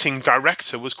marketing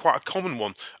director was quite a common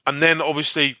one. And then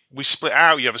obviously we split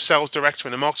out. You have a sales director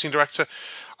and a marketing director.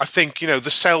 I think, the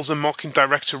sales and marketing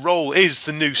director role is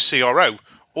the new CRO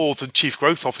or the chief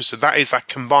growth officer. That is that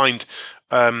combined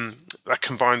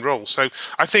role. So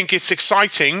I think it's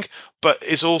exciting, but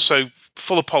it's also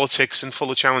full of politics and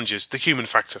full of challenges, the human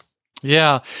factor.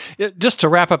 Yeah. Just to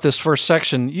wrap up this first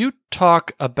section, you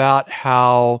talk about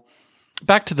how,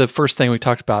 back to the first thing we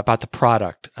talked about the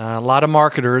product. A lot of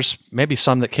marketers, maybe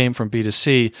some that came from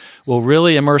B2C, will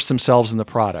really immerse themselves in the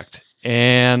product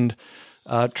and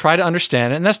try to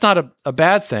understand it. And that's not a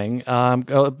bad thing.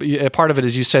 A part of it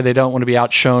is, you say, they don't want to be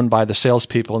outshone by the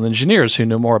salespeople and engineers who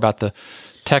know more about the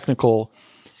technical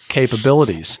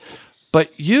capabilities.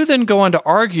 But you then go on to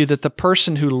argue that the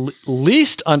person who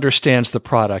least understands the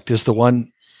product is the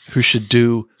one who should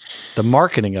do the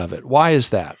marketing of it. Why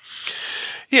is that?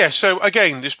 Yeah, so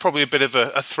again, there's probably a bit of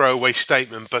a throwaway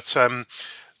statement, but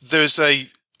there's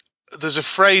a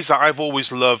phrase that I've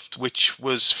always loved, which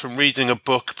was from reading a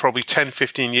book probably 10,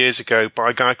 15 years ago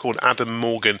by a guy called Adam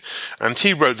Morgan. And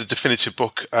he wrote the definitive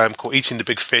book called Eating the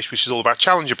Big Fish, which is all about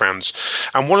challenger brands.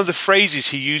 And one of the phrases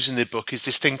he used in the book is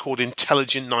this thing called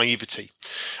intelligent naivety.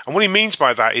 And what he means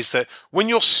by that is that when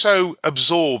you're so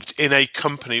absorbed in a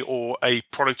company or a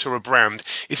product or a brand,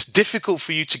 it's difficult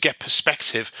for you to get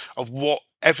perspective of what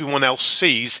everyone else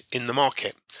sees in the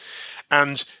market.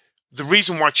 And the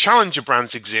reason why challenger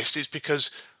brands exist is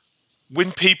because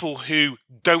when people who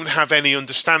don't have any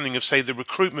understanding of, say, the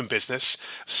recruitment business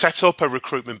set up a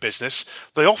recruitment business,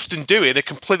 they often do it in a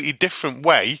completely different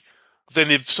way than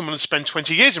if someone had spent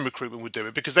 20 years in recruitment would do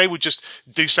it, because they would just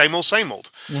do same old, same old.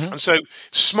 Mm-hmm. And so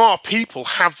smart people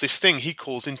have this thing he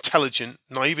calls intelligent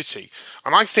naivety.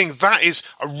 And I think that is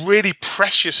a really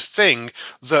precious thing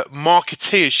that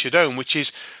marketeers should own, which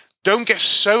is don't get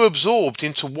so absorbed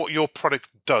into what your product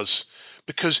does,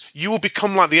 because you will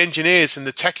become like the engineers and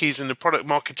the techies and the product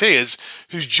marketeers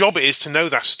whose job it is to know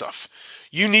that stuff.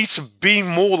 You need to be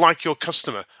more like your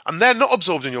customer, and they're not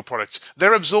absorbed in your product.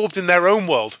 They're absorbed in their own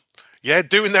world. Yeah,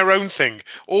 doing their own thing,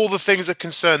 all the things that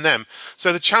concern them.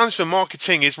 So the challenge for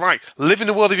marketing is, right, live in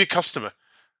the world of your customer.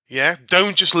 Yeah,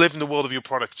 don't just live in the world of your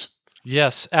product.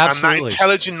 Yes, absolutely. And that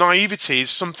intelligent naivety is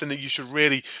something that you should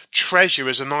really treasure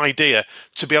as an idea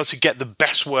to be able to get the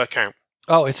best work out.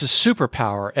 Oh, it's a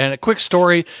superpower. And a quick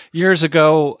story, years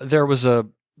ago, there was a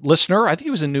listener, I think he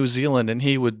was in New Zealand, and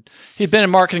he'd been in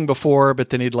marketing before,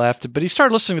 but then he'd left. But he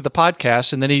started listening to the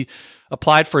podcast, and then he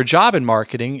applied for a job in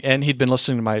marketing, and he'd been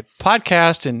listening to my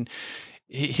podcast, and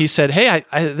he said, "Hey,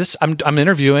 I'm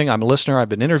interviewing. I'm a listener. I've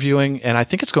been interviewing, and I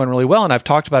think it's going really well. And I've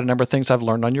talked about a number of things I've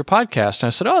learned on your podcast." And I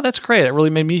said, "Oh, that's great. It really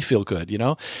made me feel good, you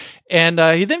know." And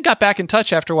he then got back in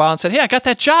touch after a while and said, "Hey, I got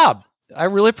that job. I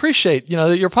really appreciate,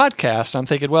 your podcast." I'm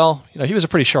thinking, well, he was a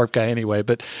pretty sharp guy anyway,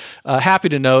 but happy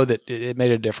to know that it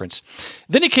made a difference.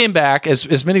 Then he came back,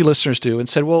 as many listeners do, and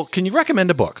said, "Well, can you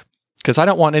recommend a book? Because I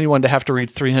don't want anyone to have to read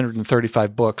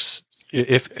 335 books.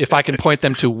 If I can point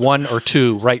them to one or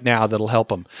two right now, that'll help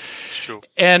them." Sure.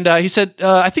 And he said,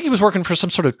 I think he was working for some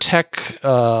sort of tech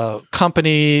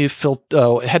company,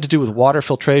 it had to do with water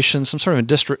filtration, some sort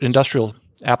of industrial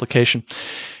application.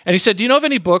 And he said, "Do you know of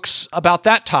any books about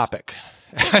that topic?"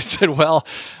 I said, "Well,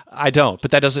 I don't, but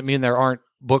that doesn't mean there aren't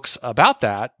books about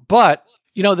that. But,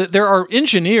 there are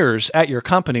engineers at your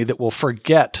company that will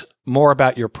forget more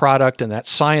about your product and that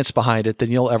science behind it than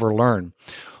you'll ever learn.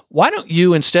 Why don't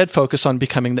you instead focus on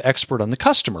becoming the expert on the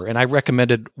customer?" And I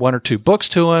recommended one or two books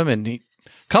to him. And a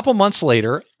couple months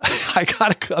later, I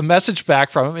got a message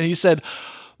back from him, and he said,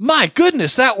 "My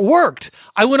goodness, that worked.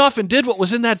 I went off and did what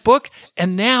was in that book.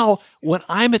 And now when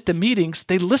I'm at the meetings,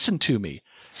 they listen to me."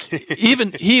 He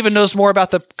even knows more about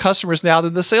the customers now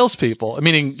than the salespeople.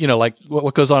 Meaning, like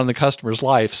what goes on in the customer's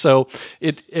life. So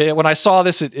when I saw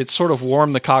this, it sort of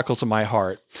warmed the cockles of my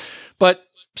heart. But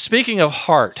speaking of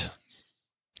heart,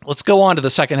 let's go on to the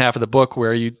second half of the book,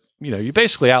 where you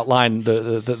basically outline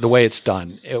the way it's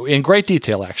done in great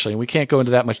detail, actually. And we can't go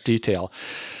into that much detail.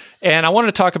 And I wanted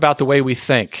to talk about the way we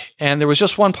think. And there was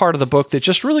just one part of the book that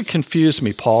just really confused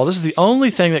me, Paul. This is the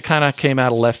only thing that kind of came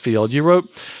out of left field. You wrote,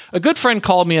 "A good friend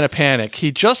called me in a panic.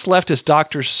 He just left his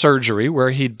doctor's surgery,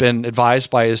 where he'd been advised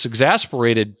by his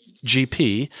exasperated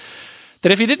GP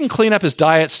that if he didn't clean up his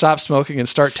diet, stop smoking, and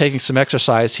start taking some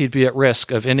exercise, he'd be at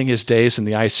risk of ending his days in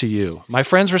the ICU. My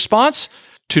friend's response?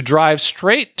 To drive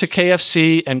straight to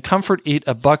KFC and comfort eat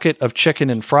a bucket of chicken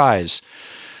and fries."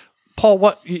 Paul,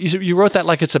 what you wrote that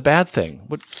like it's a bad thing.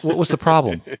 What was the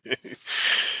problem?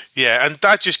 Yeah, and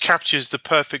that just captures the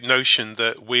perfect notion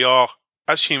that we are,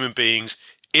 as human beings,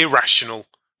 irrational,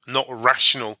 not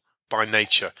rational by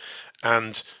nature.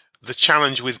 And the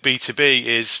challenge with B2B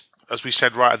is, as we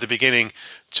said right at the beginning,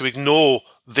 to ignore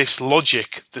this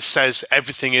logic that says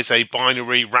everything is a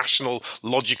binary, rational,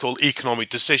 logical, economic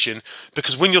decision.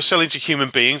 Because when you're selling to human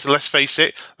beings, let's face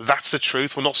it, that's the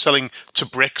truth. We're not selling to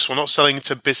bricks. We're not selling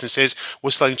to businesses.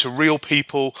 We're selling to real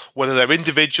people, whether they're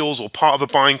individuals or part of a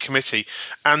buying committee.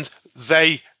 And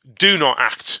they do not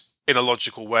act in a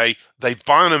logical way. They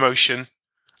buy on emotion,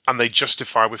 and they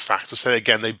justify with fact. I'll say it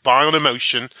again, they buy on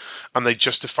emotion and they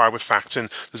justify with fact. And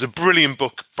there's a brilliant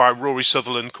book by Rory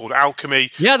Sutherland called Alchemy.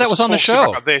 Yeah, that was on the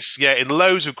show. About this, in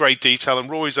loads of great detail. And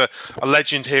Rory's a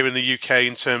legend here in the UK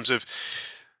in terms of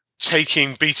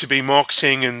taking B2B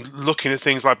marketing and looking at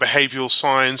things like behavioral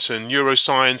science and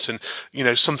neuroscience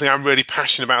and, something I'm really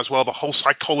passionate about as well, the whole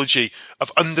psychology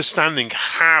of understanding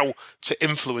how to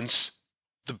influence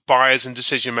the buyers and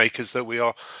decision makers that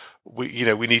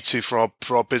we need to for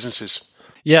our businesses.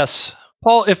 Yes.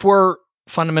 Paul, if we're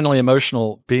fundamentally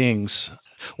emotional beings,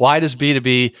 why does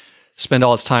B2B spend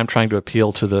all its time trying to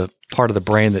appeal to the part of the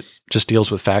brain that just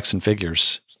deals with facts and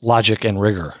figures, logic and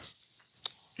rigor?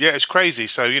 Yeah, it's crazy.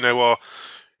 So, again, Simon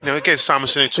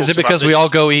Sinek talks about Is it because we all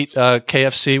go eat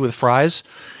KFC with fries?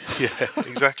 Yeah,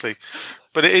 exactly.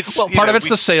 But it's... Well, part of it's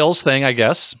the sales thing, I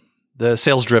guess, the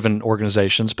sales-driven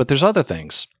organizations, but there's other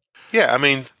things. Yeah, I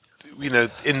mean...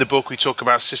 in the book we talk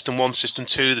about System 1, System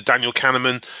 2, the Daniel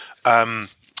Kahneman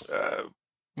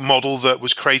model that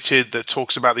was created that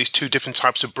talks about these two different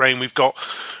types of brain. We've got,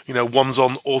 one's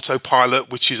on autopilot,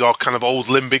 which is our kind of old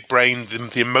limbic brain,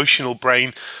 the emotional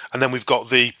brain, and then we've got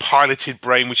the piloted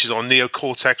brain, which is our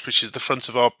neocortex, which is the front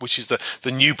of which is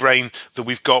the new brain that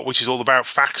we've got, which is all about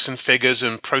facts and figures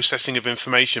and processing of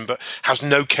information, but has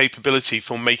no capability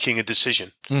for making a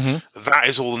decision. Mm-hmm. That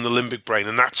is all in the limbic brain,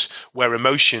 and that's where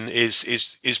emotion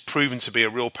is proven to be a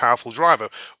real powerful driver,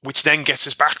 which then gets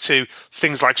us back to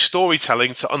things like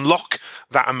storytelling to unlock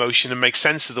that emotion and make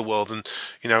sense of the world. And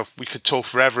we could talk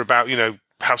forever about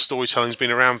how storytelling's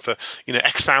been around for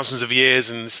X thousands of years,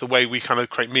 and it's the way we kind of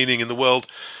create meaning in the world.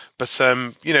 But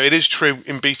it is true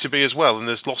in B2B as well, and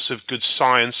there's lots of good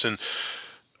science, and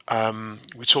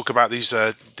we talk about these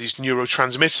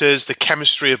neurotransmitters, the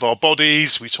chemistry of our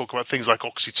bodies. We talk about things like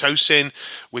oxytocin,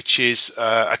 which is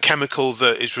a chemical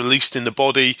that is released in the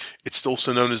body. It's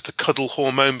also known as the cuddle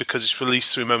hormone because it's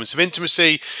released through moments of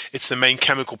intimacy. It's the main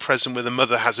chemical present when the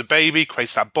mother has a baby,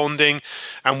 creates that bonding.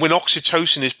 And when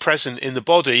oxytocin is present in the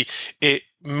body, it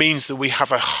means that we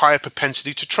have a higher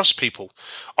propensity to trust people.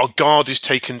 Our guard is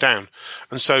taken down.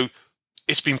 And so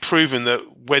it's been proven that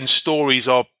when stories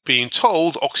are being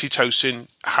told, oxytocin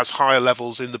has higher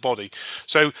levels in the body.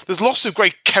 So there's lots of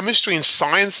great chemistry and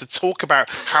science that talk about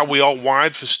how we are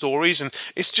wired for stories. And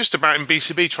it's just about in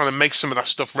B2B trying to make some of that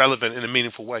stuff relevant in a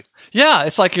meaningful way. Yeah,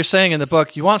 it's like you're saying in the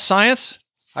book, you want science?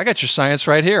 I got your science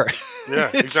right here.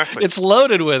 Yeah, exactly. It's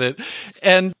loaded with it.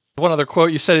 And one other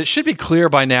quote, you said, it should be clear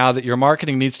by now that your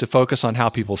marketing needs to focus on how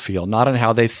people feel, not on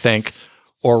how they think,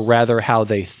 or rather how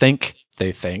they think.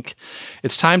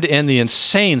 It's time to end the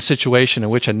insane situation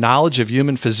in which a knowledge of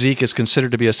human physique is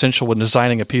considered to be essential when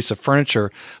designing a piece of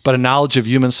furniture, but a knowledge of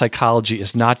human psychology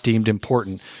is not deemed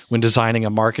important when designing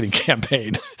a marketing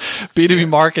campaign. B2B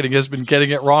marketing has been getting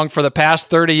it wrong for the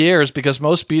past 30 years because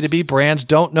most B2B brands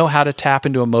don't know how to tap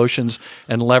into emotions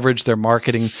and leverage their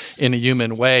marketing in a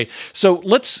human way. So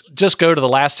let's just go to the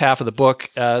last half of the book.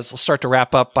 We'll start to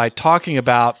wrap up by talking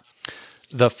about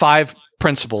the 5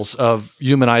 principles of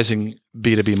humanizing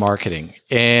B2B marketing.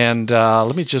 And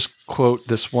let me just quote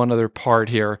this one other part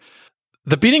here.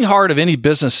 The beating heart of any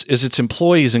business is its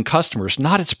employees and customers,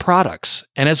 not its products.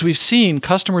 And as we've seen,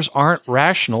 customers aren't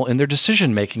rational in their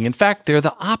decision-making. In fact, they're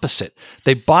the opposite.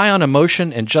 They buy on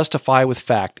emotion and justify with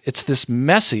fact. It's this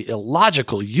messy,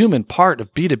 illogical, human part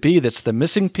of B2B that's the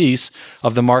missing piece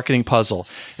of the marketing puzzle.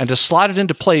 And to slot it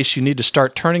into place, you need to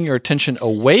start turning your attention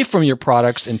away from your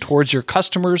products and towards your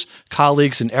customers,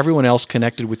 colleagues, and everyone else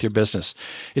connected with your business.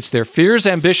 It's their fears,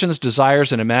 ambitions,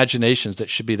 desires, and imaginations that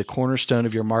should be the cornerstone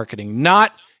of your marketing, not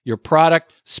your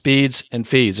product, speeds, and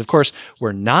feeds. Of course,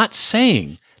 we're not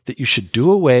saying that you should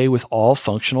do away with all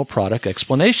functional product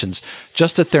explanations,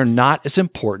 just that they're not as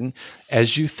important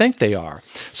as you think they are.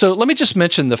 So let me just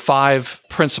mention the 5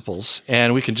 principles,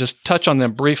 and we can just touch on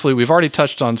them briefly. We've already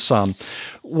touched on some.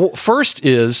 First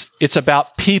is, it's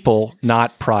about people,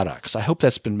 not products. I hope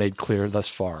that's been made clear thus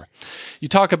far. You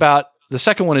talk about, the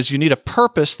second one is you need a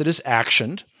purpose that is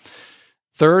actioned.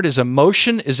 Third is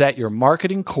emotion is at your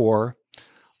marketing core.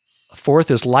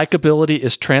 Fourth is likability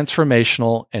is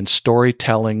transformational, and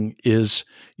storytelling is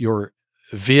your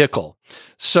vehicle.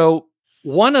 So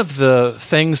one of the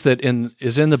things that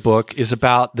is in the book is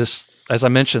about this, as I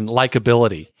mentioned,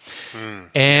 likability.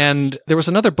 And there was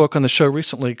another book on the show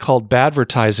recently called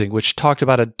Badvertising, which talked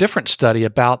about a different study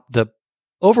about the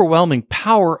overwhelming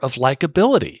power of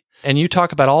likability. And you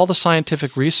talk about all the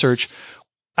scientific research.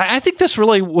 I think this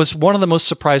really was one of the most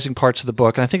surprising parts of the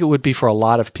book, and I think it would be for a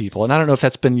lot of people. And I don't know if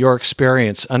that's been your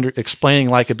experience under explaining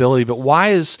likability, but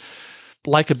why is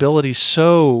likability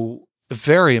so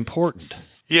very important?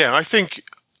 Yeah, I think,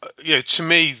 to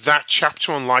me, that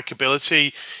chapter on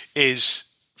likability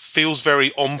feels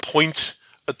very on point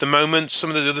at the moment. Some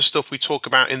of the other stuff we talk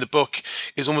about in the book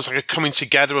is almost like a coming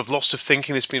together of lots of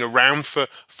thinking that's been around for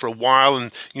a while.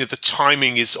 And, the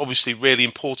timing is obviously really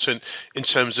important in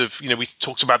terms of, we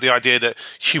talked about the idea that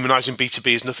humanizing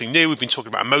B2B is nothing new. We've been talking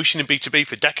about emotion in B2B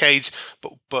for decades,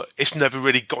 but it's never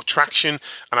really got traction.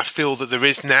 And I feel that there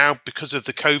is now, because of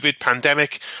the COVID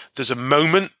pandemic, there's a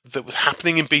moment that was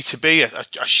happening in B2B,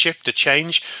 a shift, a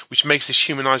change, which makes this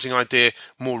humanizing idea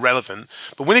more relevant.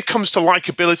 But when it comes to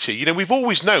likability, we've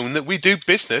always known that we do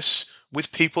business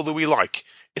with people that we like.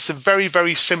 It's a very,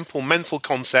 very simple mental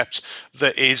concept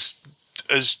that is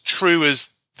as true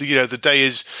as the day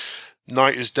is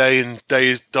night is day and day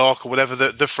is dark, or whatever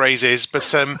the phrase is.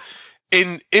 But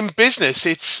in business,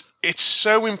 it's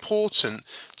so important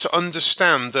to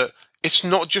understand that it's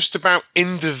not just about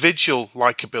individual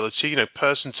likability,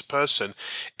 person to person.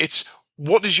 It's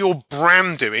what is your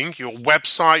brand doing, your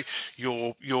website,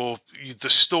 the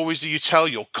stories that you tell,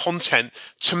 your content,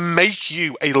 to make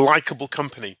you a likable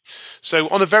company? So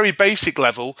on a very basic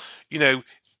level,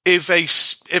 if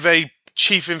a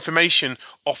chief information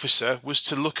officer was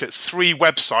to look at 3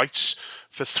 websites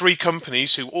for 3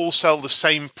 companies who all sell the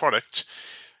same product,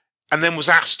 and then was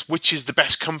asked which is the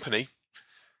best company,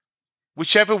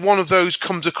 whichever one of those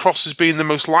comes across as being the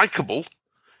most likable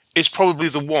is probably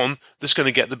the one that's going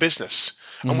to get the business.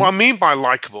 Mm-hmm. And what I mean by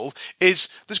likable is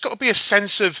there's got to be a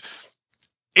sense of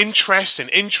interest and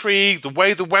intrigue, the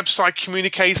way the website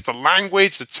communicates, the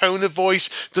language, the tone of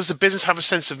voice. Does the business have a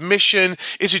sense of mission?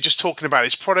 Is it just talking about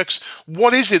its products?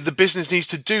 What is it the business needs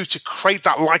to do to create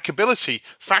that likability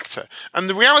factor? And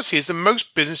the reality is that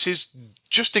most businesses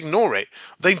just ignore it.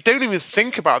 They don't even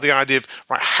think about the idea of,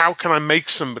 right, how can I make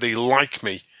somebody like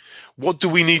me? What do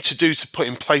we need to do to put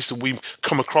in place that we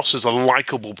come across as a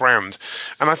likable brand?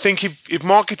 And I think if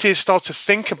marketers start to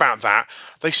think about that,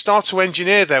 they start to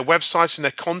engineer their websites and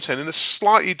their content in a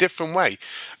slightly different way.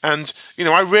 And,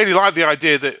 I really like the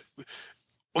idea that,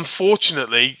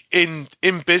 unfortunately, in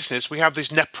business, we have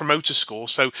this net promoter score.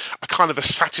 So a kind of a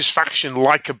satisfaction,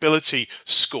 likability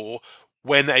score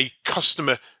when a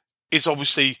customer is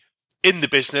obviously in the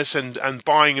business and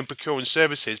buying and procuring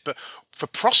services. But for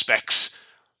prospects,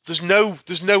 there's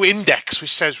no index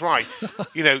which says, right,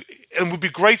 and it would be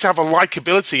great to have a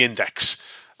likability index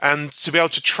and to be able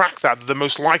to track that. The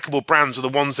most likable brands are the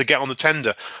ones that get on the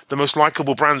tender. The most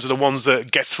likable brands are the ones that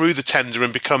get through the tender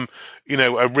and become,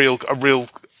 a real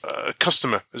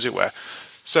customer, as it were.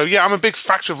 So, yeah, I'm a big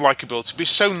factor of likability.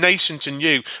 It's so nascent and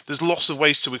new. There's lots of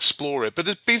ways to explore it. But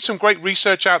there's been some great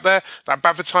research out there. That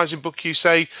advertising book you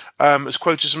say has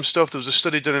quoted some stuff. There was a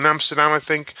study done in Amsterdam, I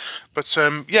think. But,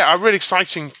 a really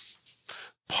exciting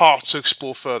part to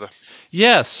explore further.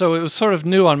 Yes, so it was sort of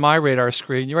new on my radar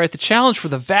screen. You're right. The challenge for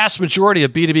the vast majority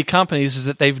of B2B companies is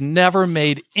that they've never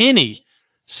made any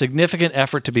significant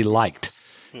effort to be liked.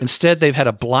 Instead, they've had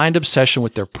a blind obsession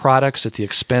with their products at the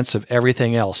expense of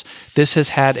everything else. This has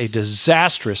had a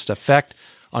disastrous effect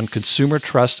on consumer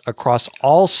trust across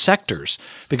all sectors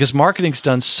because marketing's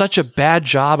done such a bad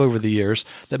job over the years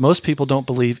that most people don't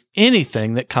believe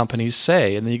anything that companies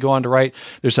say. And then you go on to write,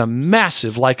 there's a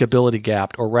massive likability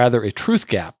gap, or rather a truth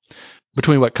gap,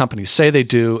 between what companies say they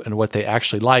do and what they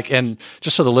actually like. And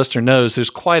just so the listener knows, there's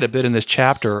quite a bit in this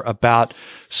chapter about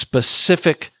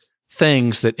specific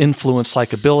things that influence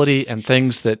likability and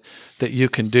things that you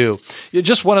can do.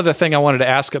 Just one other thing I wanted to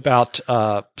ask about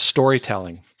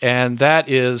storytelling, and that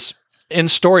is, in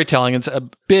storytelling, it's a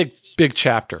big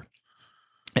chapter,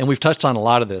 and we've touched on a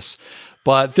lot of this,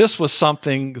 but this was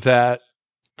something that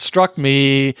struck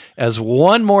me as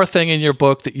one more thing in your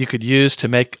book that you could use to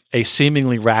make a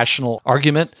seemingly rational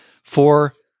argument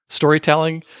for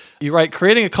storytelling. You write,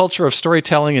 creating a culture of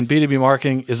storytelling in B2B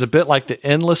marketing is a bit like the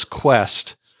endless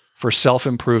quest for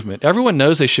self-improvement. Everyone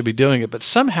knows they should be doing it, but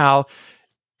somehow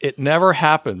it never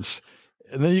happens.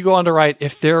 And then you go on to write,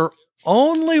 if there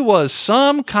only was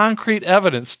some concrete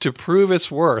evidence to prove its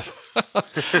worth.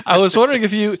 I was wondering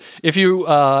if you,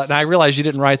 and I realized you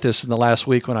didn't write this in the last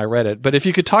week when I read it, but if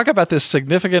you could talk about this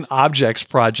significant objects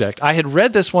project. I had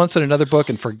read this once in another book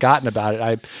and forgotten about it.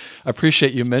 I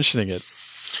appreciate you mentioning it.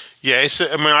 Yeah,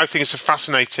 I think it's a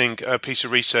fascinating piece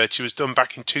of research. It was done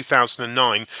back in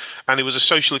 2009, and it was a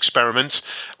social experiment.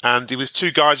 And it was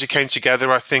 2 guys who came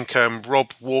together. I think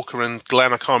Rob Walker and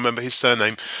Glenn. I can't remember his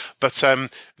surname, but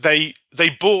they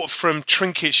bought from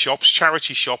trinket shops,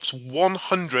 charity shops,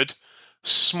 100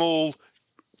 small,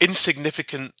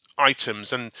 insignificant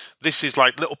items, and this is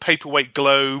like little paperweight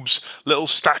globes, little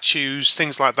statues,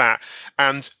 things like that.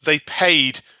 And they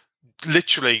paid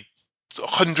literally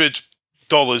 $100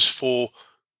 for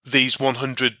these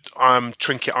 100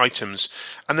 trinket items,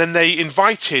 and then they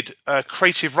invited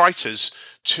creative writers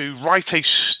to write a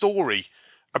story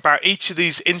about each of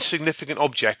these insignificant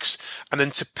objects, and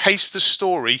then to paste the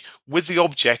story with the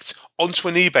object onto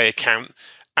an eBay account,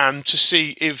 and to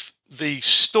see if the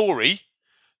story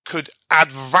could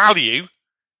add value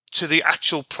to the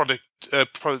actual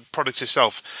product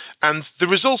itself. And the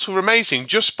results were amazing.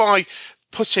 Just by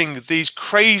putting these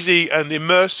crazy and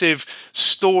immersive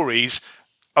stories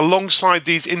alongside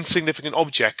these insignificant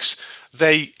objects,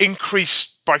 they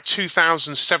increased by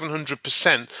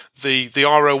 2,700% the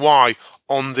ROI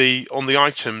on the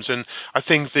items. And I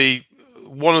think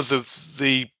one of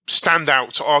the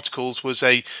standout articles was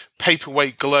a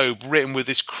paperweight globe written with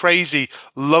this crazy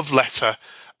love letter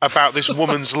about this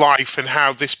woman's life and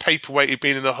how this paperweight had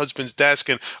been in her husband's desk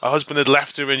and her husband had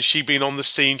left her and she'd been on the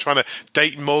scene trying to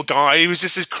date more guy. It was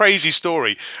just this crazy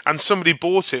story. And somebody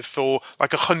bought it for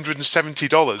like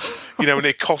 $170, and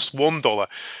it cost $1.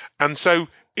 And so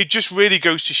it just really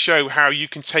goes to show how you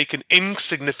can take an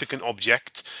insignificant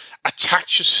object,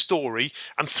 attach a story,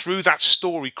 and through that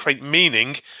story create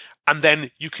meaning. And then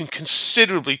you can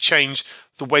considerably change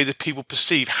the way that people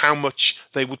perceive how much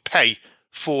they would pay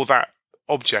for that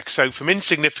object. So from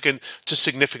insignificant to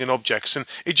significant objects. And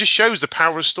it just shows the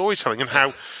power of storytelling and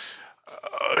how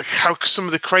some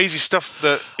of the crazy stuff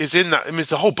that is in that. I mean, there's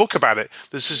the whole book about it.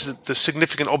 This is the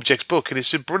Significant Objects book, and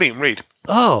it's a brilliant read.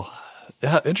 Oh,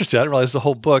 yeah, interesting. I didn't realize the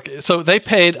whole book. So they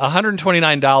paid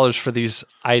 $129 for these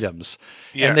items,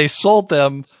 and they sold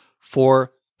them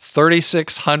for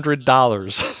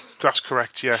 $3,600. That's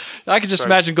correct, yeah. I could just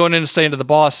imagine going in and saying to the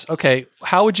boss, okay,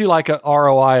 how would you like an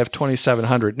ROI of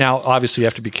 $2,700? Now, obviously, you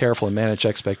have to be careful and manage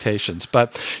expectations.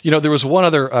 But, there was one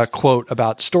other quote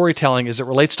about storytelling as it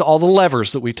relates to all the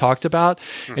levers that we talked about.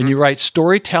 Mm-hmm. And you write,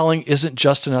 storytelling isn't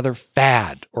just another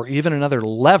fad or even another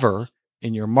lever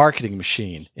in your marketing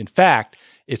machine. In fact,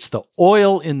 it's the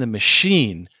oil in the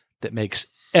machine that makes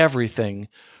everything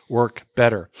work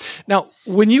better. Now,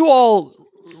 when you all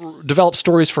develop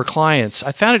stories for clients,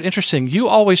 I found it interesting. You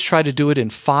always try to do it in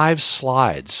 5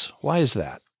 slides. Why is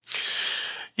that?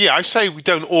 Yeah, I say we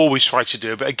don't always try to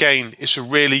do it, but again, it's a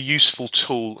really useful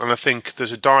tool. And I think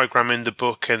there's a diagram in the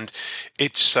book, and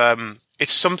it's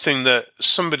something that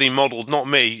somebody modeled, not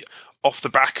me, off the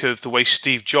back of the way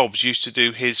Steve Jobs used to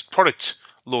do his product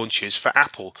launches for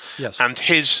Apple. Yes. And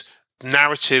his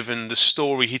narrative and the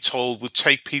story he told would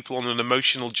take people on an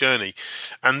emotional journey.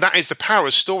 And that is the power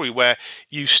of story, where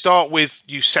you start with,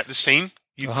 you set the scene,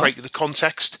 you create the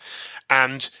context,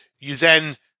 and you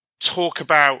then talk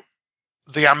about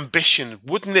the ambition.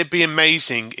 Wouldn't it be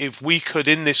amazing if we could,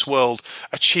 in this world,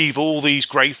 achieve all these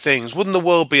great things? Wouldn't the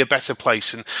world be a better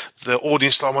place? And the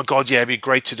audience, oh my God, yeah, it'd be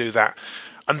great to do that.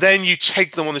 And then you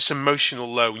take them on this emotional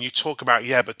low and you talk about,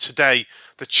 but today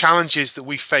the challenges that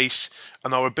we face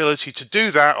and our ability to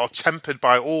do that are tempered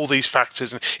by all these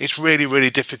factors. And it's really,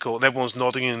 really difficult. And everyone's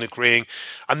nodding and agreeing.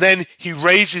 And then he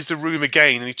raises the room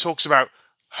again and he talks about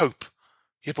hope.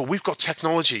 Yeah, but we've got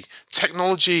technology.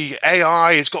 Technology,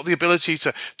 AI has got the ability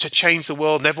to change the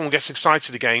world, and everyone gets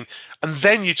excited again. And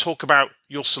then you talk about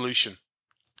your solution.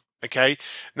 Okay?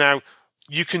 Now,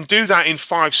 you can do that in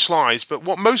 5 slides, but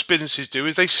what most businesses do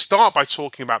is they start by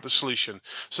talking about the solution.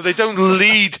 So they don't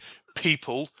lead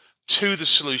people to the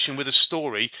solution with a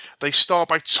story. They start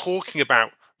by talking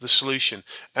about the solution.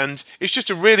 And it's just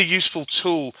a really useful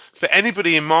tool for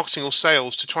anybody in marketing or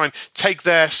sales to try and take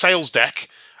their sales deck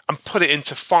and put it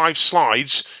into 5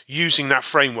 slides using that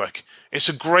framework. It's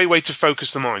a great way to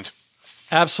focus the mind.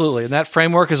 Absolutely. And that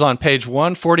framework is on page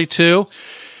 142.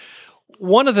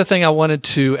 One other thing I wanted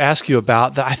to ask you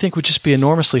about that I think would just be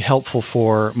enormously helpful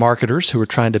for marketers who are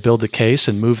trying to build the case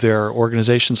and move their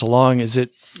organizations along is that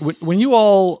when you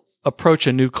all approach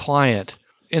a new client,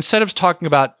 instead of talking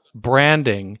about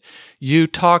branding, you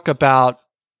talk about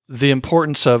the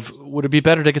importance of, would it be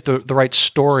better to get the right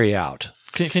story out?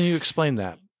 Can you explain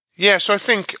that? Yeah, so I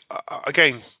think,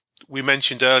 again, we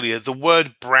mentioned earlier, the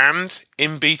word brand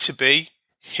in B2B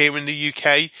here in the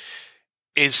UK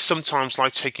is sometimes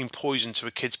like taking poison to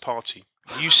a kid's party.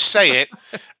 You say it,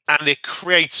 and it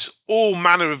creates all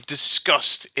manner of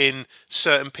disgust in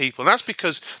certain people. And that's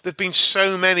because there have been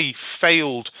so many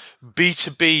failed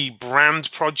B2B brand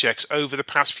projects over the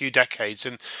past few decades.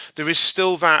 And there is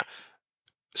still that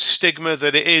stigma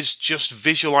that it is just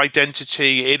visual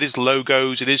identity, it is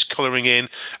logos, it is colouring in,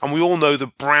 and we all know the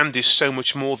brand is so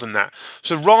much more than that.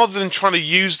 So rather than trying to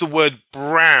use the word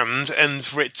brand and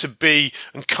for it to be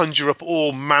and conjure up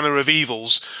all manner of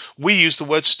evils, we use the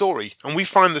word story, and we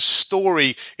find the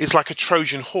story is like a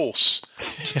Trojan horse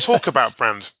to talk about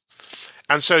brand.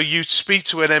 And so you speak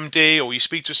to an MD or you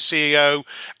speak to a CEO,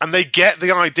 and they get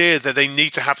the idea that they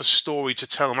need to have a story to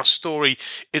tell, and that story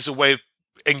is a way of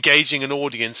engaging an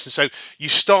audience. And so you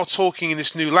start talking in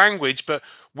this new language, but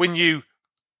when you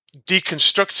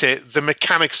deconstruct it, the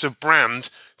mechanics of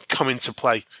brand come into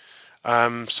play.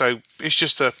 So it's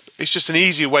just an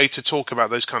easier way to talk about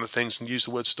those kind of things and use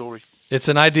the word story. It's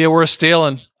an idea worth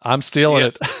stealing. I'm stealing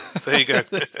it. There you go.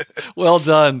 Well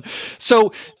done.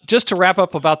 So just to wrap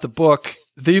up about the book,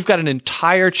 you've got an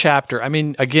entire chapter. I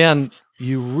mean, again,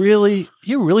 you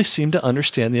really seem to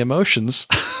understand the emotions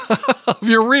of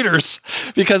your readers,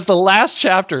 because the last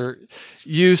chapter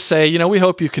you say, we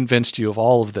hope you convinced you of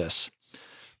all of this.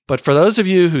 But for those of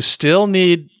you who still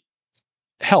need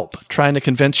help trying to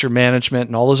convince your management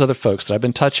and all those other folks that I've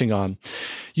been touching on,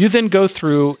 you then go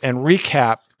through and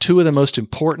recap two of the most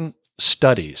important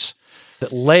studies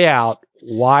that lay out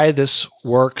why this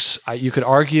works. You could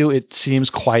argue it seems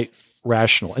quite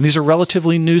rational. And these are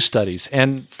relatively new studies.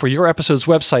 And for your episode's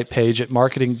website page at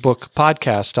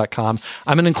marketingbookpodcast.com,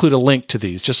 I'm going to include a link to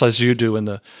these, just as you do in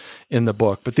the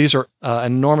book. But these are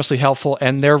enormously helpful,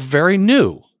 and they're very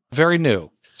new, very new.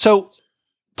 So,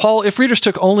 Paul, if readers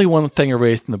took only one thing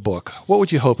away from the book, what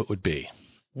would you hope it would be?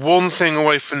 One thing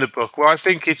away from the book? Well, I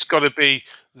think it's got to be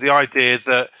the idea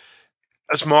that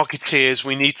as marketeers,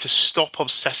 we need to stop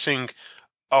obsessing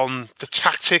on the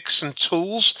tactics and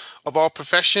tools of our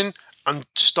profession and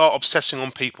start obsessing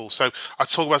on people. So I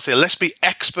talk about this, let's be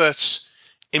experts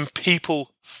in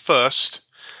people first,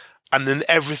 and then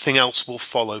everything else will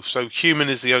follow. So human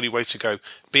is the only way to go.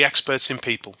 Be experts in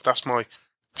people. That's my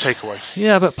takeaway.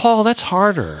 Yeah, but Paul, that's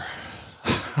harder.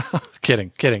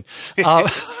 Kidding.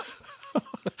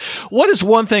 What is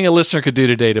one thing a listener could do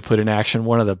today to put in action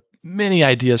one of the many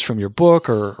ideas from your book,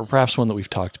 or perhaps one that we've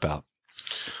talked about?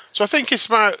 So I think it's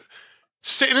about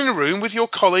sitting in a room with your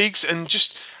colleagues and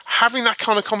just having that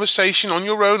kind of conversation on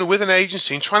your own or with an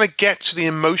agency and trying to get to the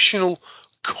emotional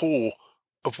core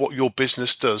of what your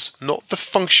business does, not the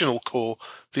functional core,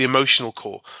 the emotional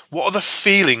core. What are the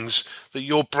feelings that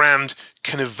your brand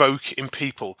can evoke in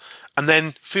people? And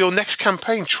then for your next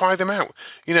campaign, try them out.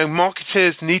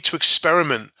 Marketers need to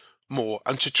experiment more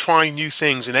and to try new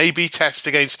things and A/B test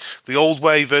against the old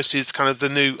way versus kind of the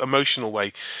new emotional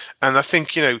way. And I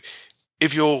think,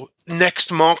 if your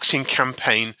next marketing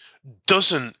campaign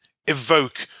doesn't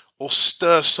evoke or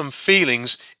stir some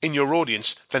feelings in your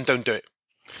audience, then don't do it.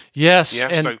 Yes, Yeah,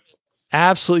 and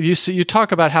absolutely. You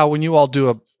talk about how when you all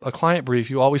do a client brief,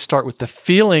 you always start with the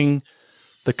feeling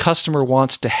the customer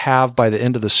wants to have by the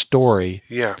end of the story.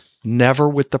 Yeah. Never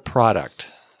with the product.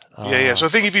 Yeah. So I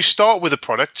think if you start with a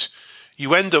product,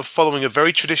 you end up following a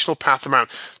very traditional path around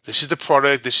this is the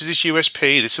product, this is its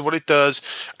USP, this is what it does,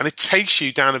 and it takes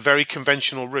you down a very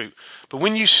conventional route. But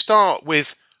when you start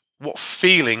with what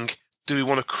feeling do we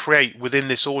want to create within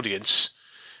this audience,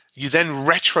 you then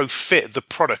retrofit the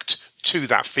product to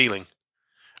that feeling.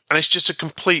 And it's just a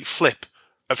complete flip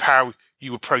of how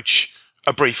you approach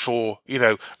a brief or,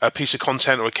 a piece of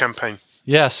content or a campaign.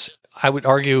 Yes, I would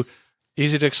argue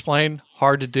easy to explain,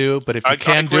 hard to do, but if you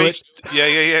can do it.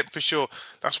 Yeah, for sure.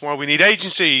 That's why we need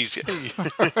agencies.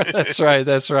 That's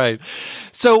right.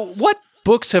 So what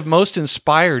books have most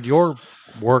inspired your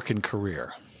work and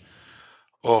career?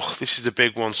 Oh, this is a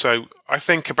big one. So I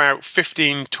think about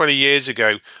 15, 20 years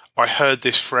ago, I heard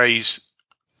this phrase,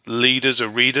 leaders are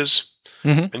readers.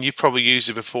 Mm-hmm. And you've probably used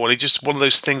it before. And it's just one of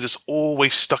those things that's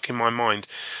always stuck in my mind.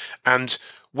 And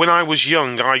when I was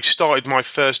young, I started my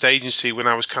first agency when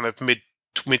I was kind of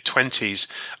mid-20s,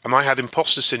 and I had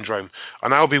imposter syndrome.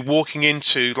 And I would be walking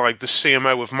into like the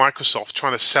CMO of Microsoft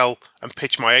trying to sell and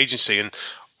pitch my agency. And,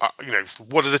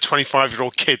 what did a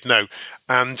 25-year-old kid know?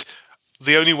 And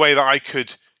the only way that I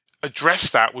could address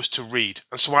that was to read.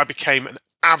 And so I became an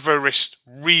avaricious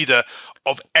reader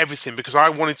of everything because I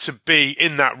wanted to be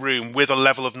in that room with a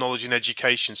level of knowledge and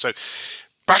education. So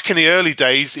back in the early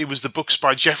days, it was the books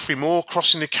by Geoffrey Moore,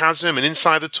 Crossing the Chasm and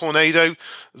Inside the Tornado,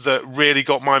 that really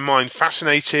got my mind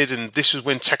fascinated. And this was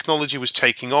when technology was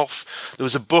taking off. There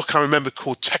was a book I remember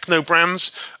called Techno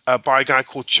Brands by a guy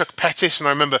called Chuck Pettis. And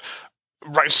I remember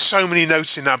writing so many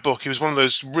notes in that book. It was one of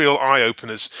those real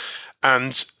eye-openers.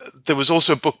 And there was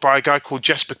also a book by a guy called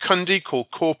Jesper Kunde called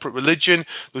Corporate Religion.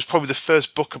 It was probably the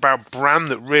first book about brand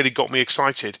that really got me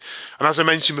excited. And as I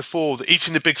mentioned before, the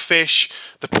Eating the Big Fish,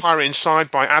 The Pirate Inside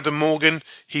by Adam Morgan.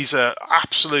 He's an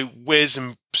absolute whiz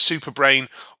and super brain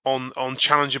on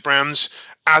challenger brands,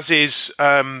 as is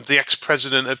the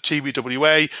ex-president of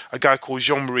TBWA, a guy called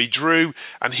Jean-Marie Drew.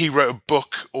 And he wrote a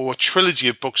book or a trilogy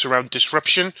of books around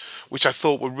disruption, which I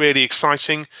thought were really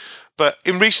exciting. But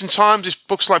in recent times, it's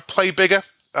books like Play Bigger.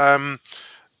 I'm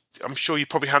sure you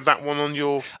probably had that one on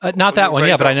your... not that one,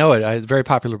 yeah, but I know it. A very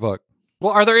popular book.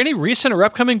 Well, are there any recent or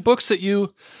upcoming books that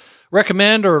you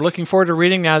recommend or looking forward to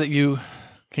reading now that you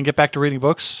can get back to reading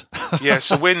books? Yeah,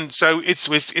 so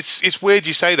it's weird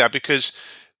you say that because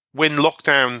when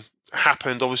lockdown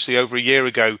happened, obviously over a year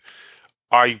ago,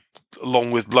 I,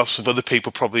 along with lots of other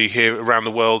people probably here around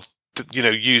the world,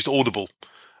 used Audible.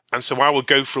 And so I would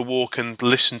go for a walk and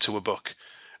listen to a book.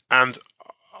 And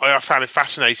I found it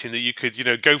fascinating that you could,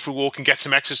 go for a walk and get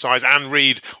some exercise and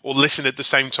read or listen at the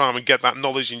same time and get that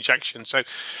knowledge injection. So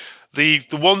the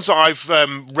ones that I've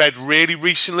read really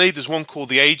recently, there's one called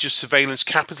The Age of Surveillance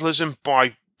Capitalism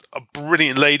by a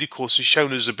brilliant lady, of course, who's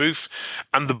shown us a booth,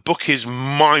 and the book is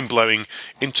mind-blowing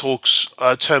in terms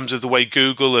of the way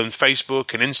Google and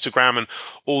Facebook and Instagram and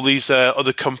all these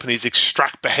other companies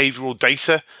extract behavioral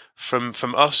data from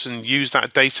us and use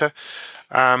that data.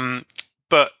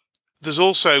 But there's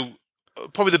also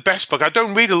probably the best book. I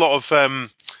don't read a lot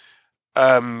of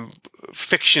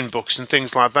fiction books and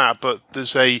things like that, but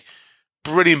there's a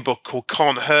brilliant book called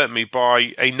Can't Hurt Me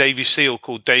by a Navy SEAL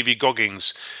called Davy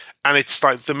Goggins. And it's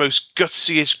like the most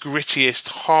gutsiest,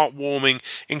 grittiest, heartwarming,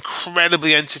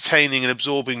 incredibly entertaining and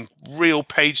absorbing real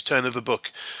page turn of a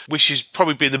book, which has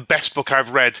probably been the best book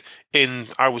I've read in,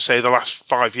 I would say, the last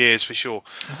 5 years for sure.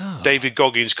 Oh. David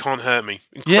Goggins, Can't Hurt Me.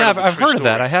 Incredible, I've heard of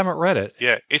that. I haven't read it.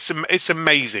 Yeah, it's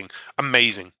amazing.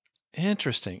 Amazing.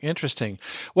 Interesting.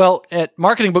 Well, at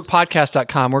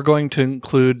marketingbookpodcast.com, we're going to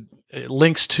include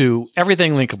links to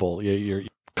everything linkable, your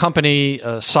company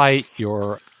site,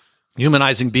 your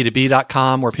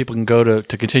humanizingb2b.com, where people can go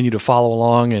to continue to follow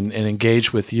along and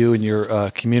engage with you and your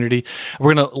community.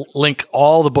 We're going to link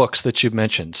all the books that you've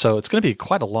mentioned. So it's going to be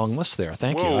quite a long list there.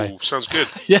 Thank you. Sounds good.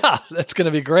 Yeah, that's going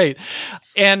to be great.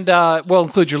 And we'll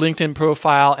include your LinkedIn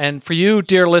profile. And for you,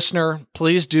 dear listener,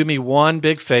 please do me one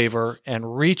big favor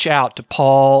and reach out to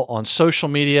Paul on social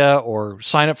media or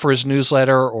sign up for his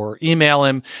newsletter or email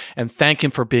him and thank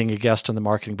him for being a guest on the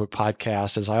Marketing Book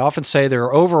Podcast. As I often say, there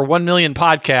are over 1 million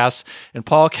podcasts, and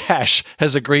Paul Cash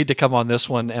has agreed to come on this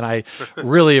one, and I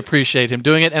really appreciate him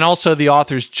doing it. And also, the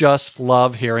authors just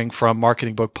love hearing from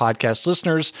Marketing Book Podcast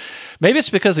listeners. Maybe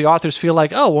it's because the authors feel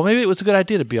like, oh, well, maybe it was a good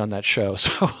idea to be on that show.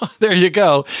 So there you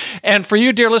go. And for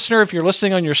you, dear listener, if you're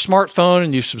listening on your smartphone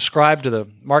and you subscribe to the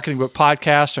Marketing Book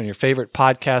Podcast on your favorite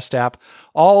podcast app,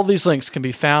 all these links can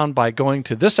be found by going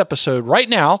to this episode right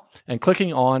now and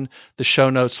clicking on the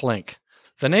show notes link.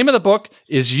 The name of the book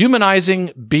is Humanizing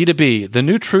B2B, the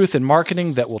new truth in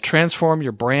marketing that will transform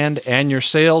your brand and your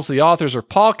sales. The authors are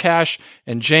Paul Cash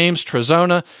and James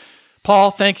Trezona.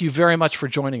 Paul, thank you very much for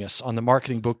joining us on the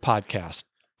Marketing Book Podcast.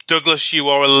 Douglas, you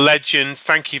are a legend.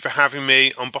 Thank you for having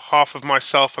me. On behalf of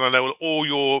myself, and I know all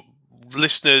your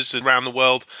listeners around the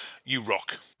world, you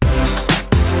rock.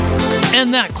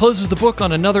 And that closes the book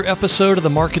on another episode of the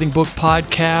Marketing Book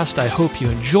Podcast. I hope you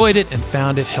enjoyed it and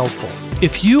found it helpful.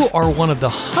 If you are one of the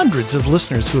hundreds of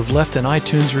listeners who have left an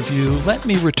iTunes review, let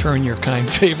me return your kind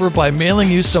favor by mailing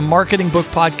you some Marketing Book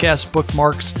Podcast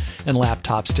bookmarks and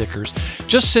laptop stickers.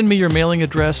 Just send me your mailing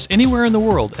address anywhere in the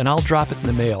world, and I'll drop it in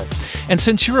the mail. And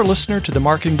since you're a listener to the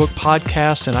Marketing Book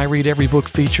Podcast and I read every book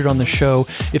featured on the show,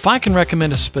 if I can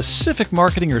recommend a specific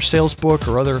marketing or sales book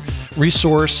or other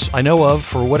resource I know of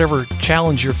for whatever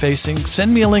challenge you're facing,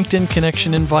 send me a LinkedIn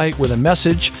connection invite with a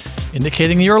message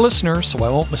indicating you're a listener so I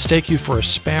won't mistake you for a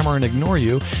spammer and ignore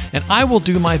you, and I will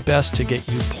do my best to get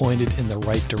you pointed in the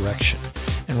right direction.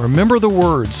 And remember the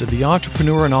words of the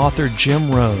entrepreneur and author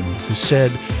Jim Rohn, who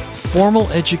said, "Formal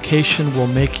education will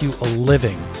make you a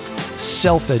living.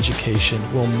 Self-education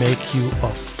will make you a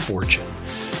fortune."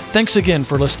 Thanks again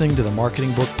for listening to the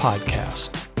Marketing Book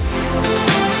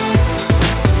Podcast.